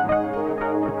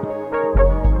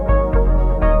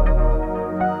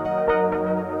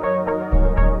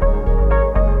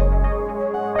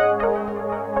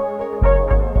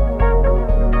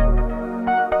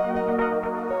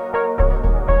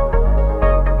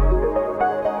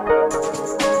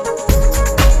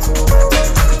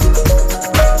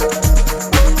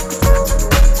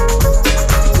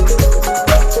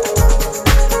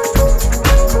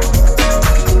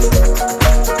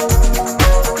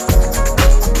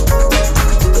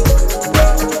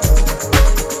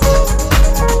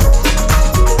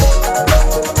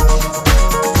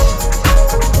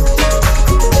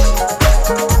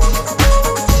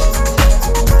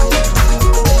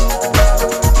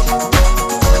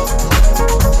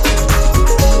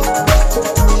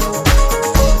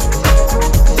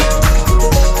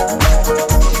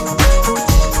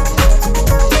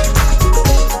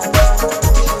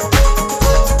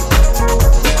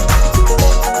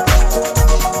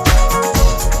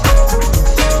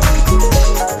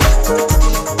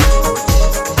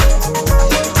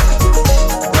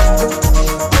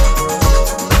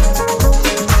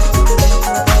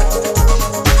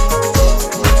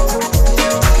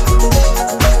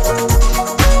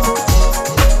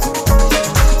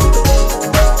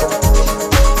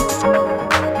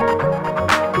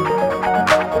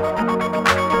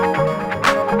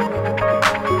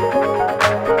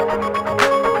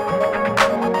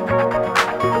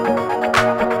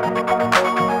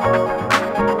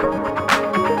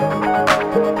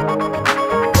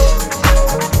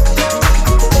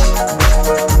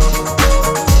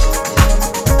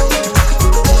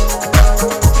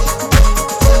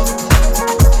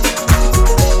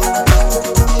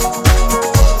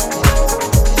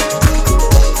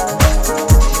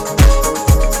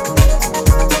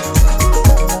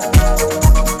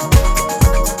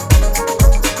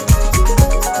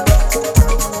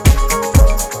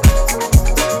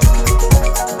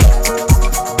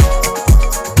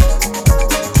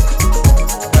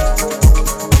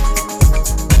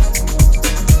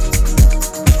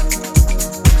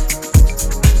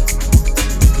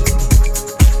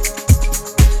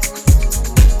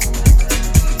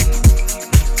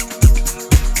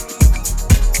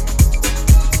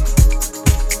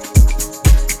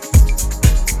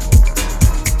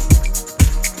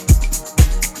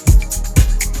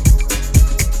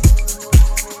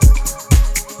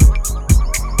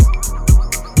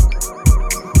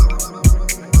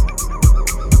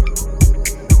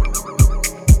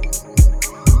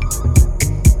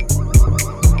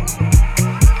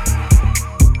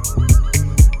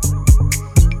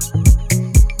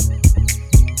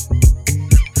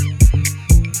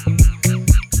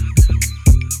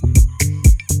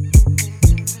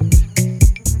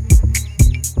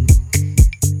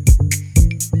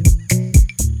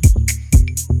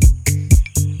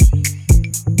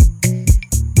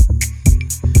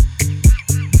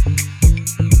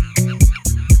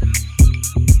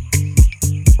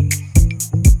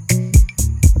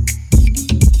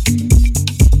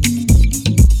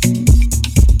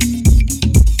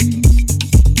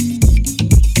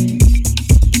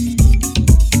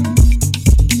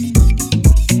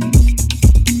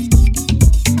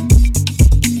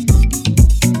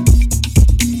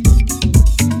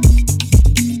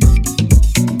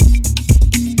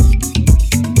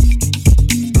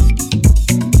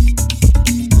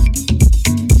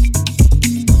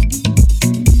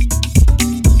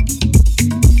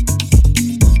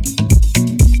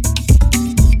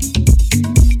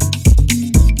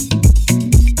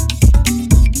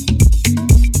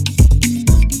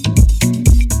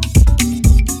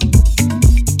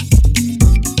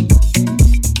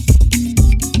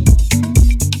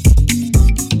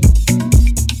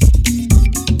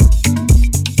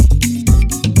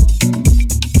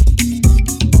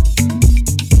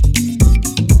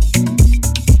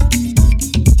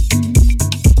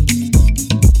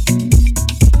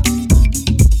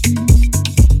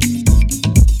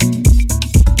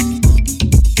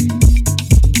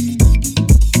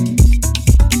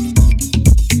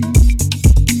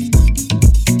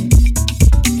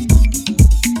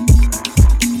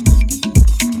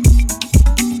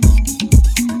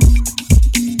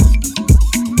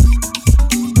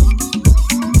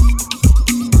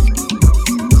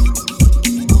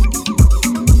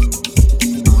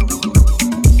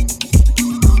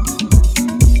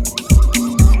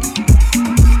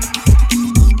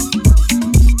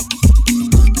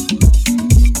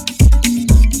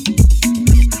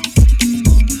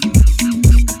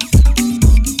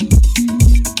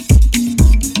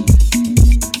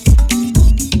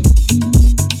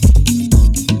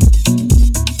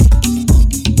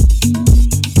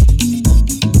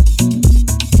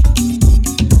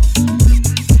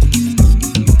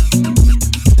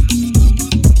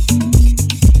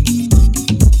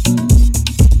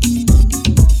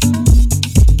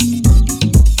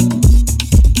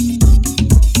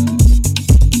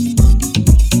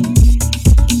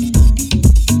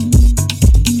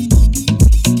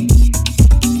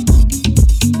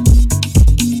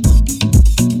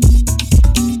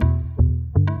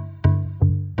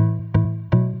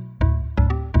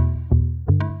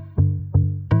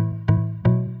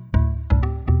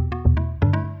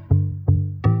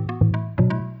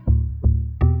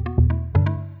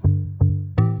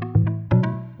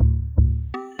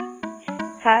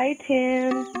Hi,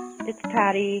 Tim. It's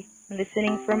Patty,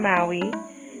 listening from Maui.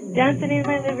 Dancing in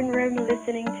my living room,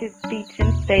 listening to Beach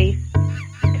in Space.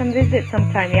 Come visit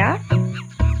sometime, yeah?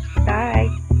 Bye.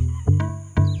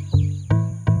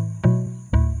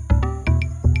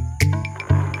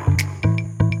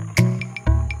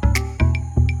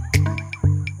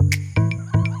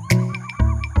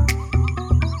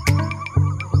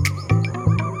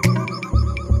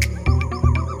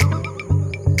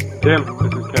 Tim,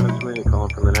 this is Tim Sweeney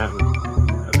calling from Manhattan.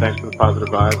 Thanks for the positive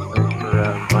vibes. Thanks for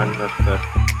reminding us that,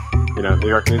 New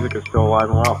York music is still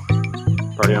alive and well.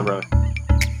 Party on, brother.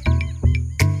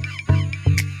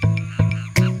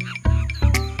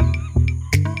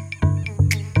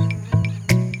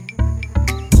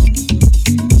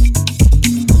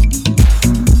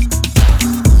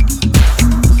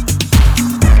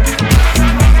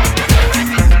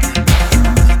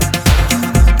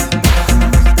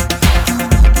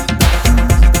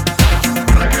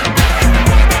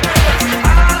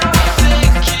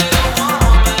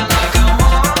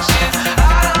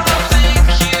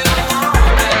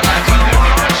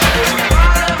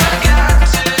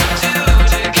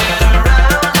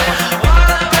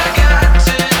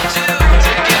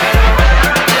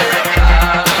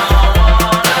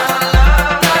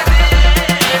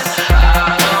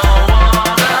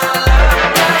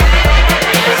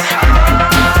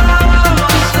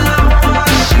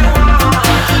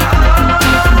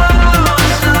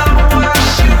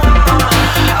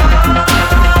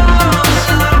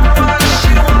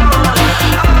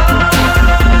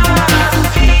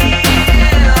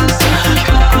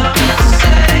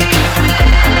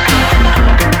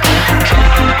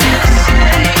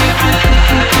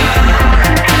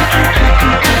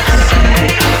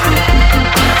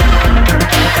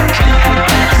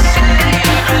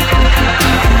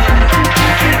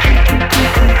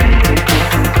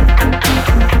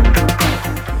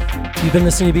 You've been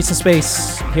listening to Beats in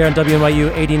Space here on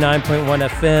WNYU 89.1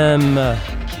 FM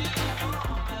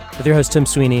with your host, Tim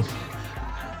Sweeney.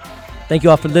 Thank you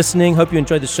all for listening. Hope you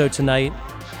enjoyed the show tonight.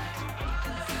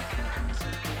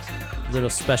 A little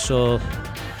special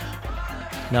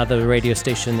now that the radio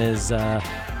station is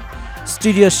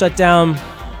studio shut down,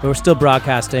 but we're still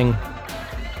broadcasting.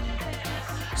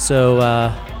 So,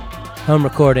 home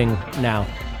recording now.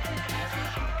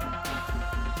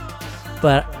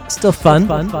 But still fun.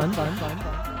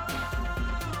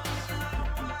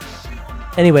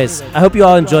 Anyways, I hope you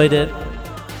all enjoyed it.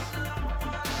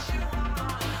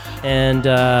 And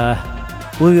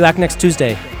we'll be back next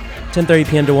Tuesday, 10:30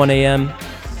 p.m. to 1 a.m.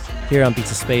 here on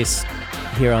Beats of Space,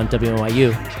 here on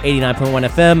WNYU 89.1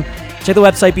 FM. Check the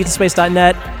website,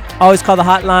 beatsinspace.net. Always call the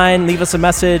hotline. Leave us a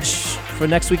message for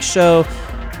next week's show,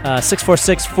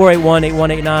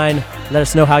 646-481-8189. Let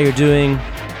us know how you're doing.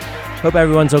 Hope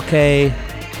everyone's okay.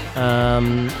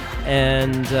 And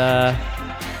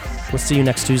we'll see you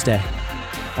next Tuesday.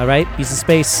 All right, Beats of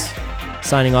Space,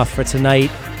 signing off for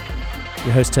tonight.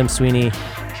 Your host, Tim Sweeney,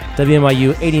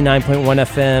 WNYU 89.1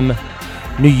 FM,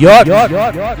 New York.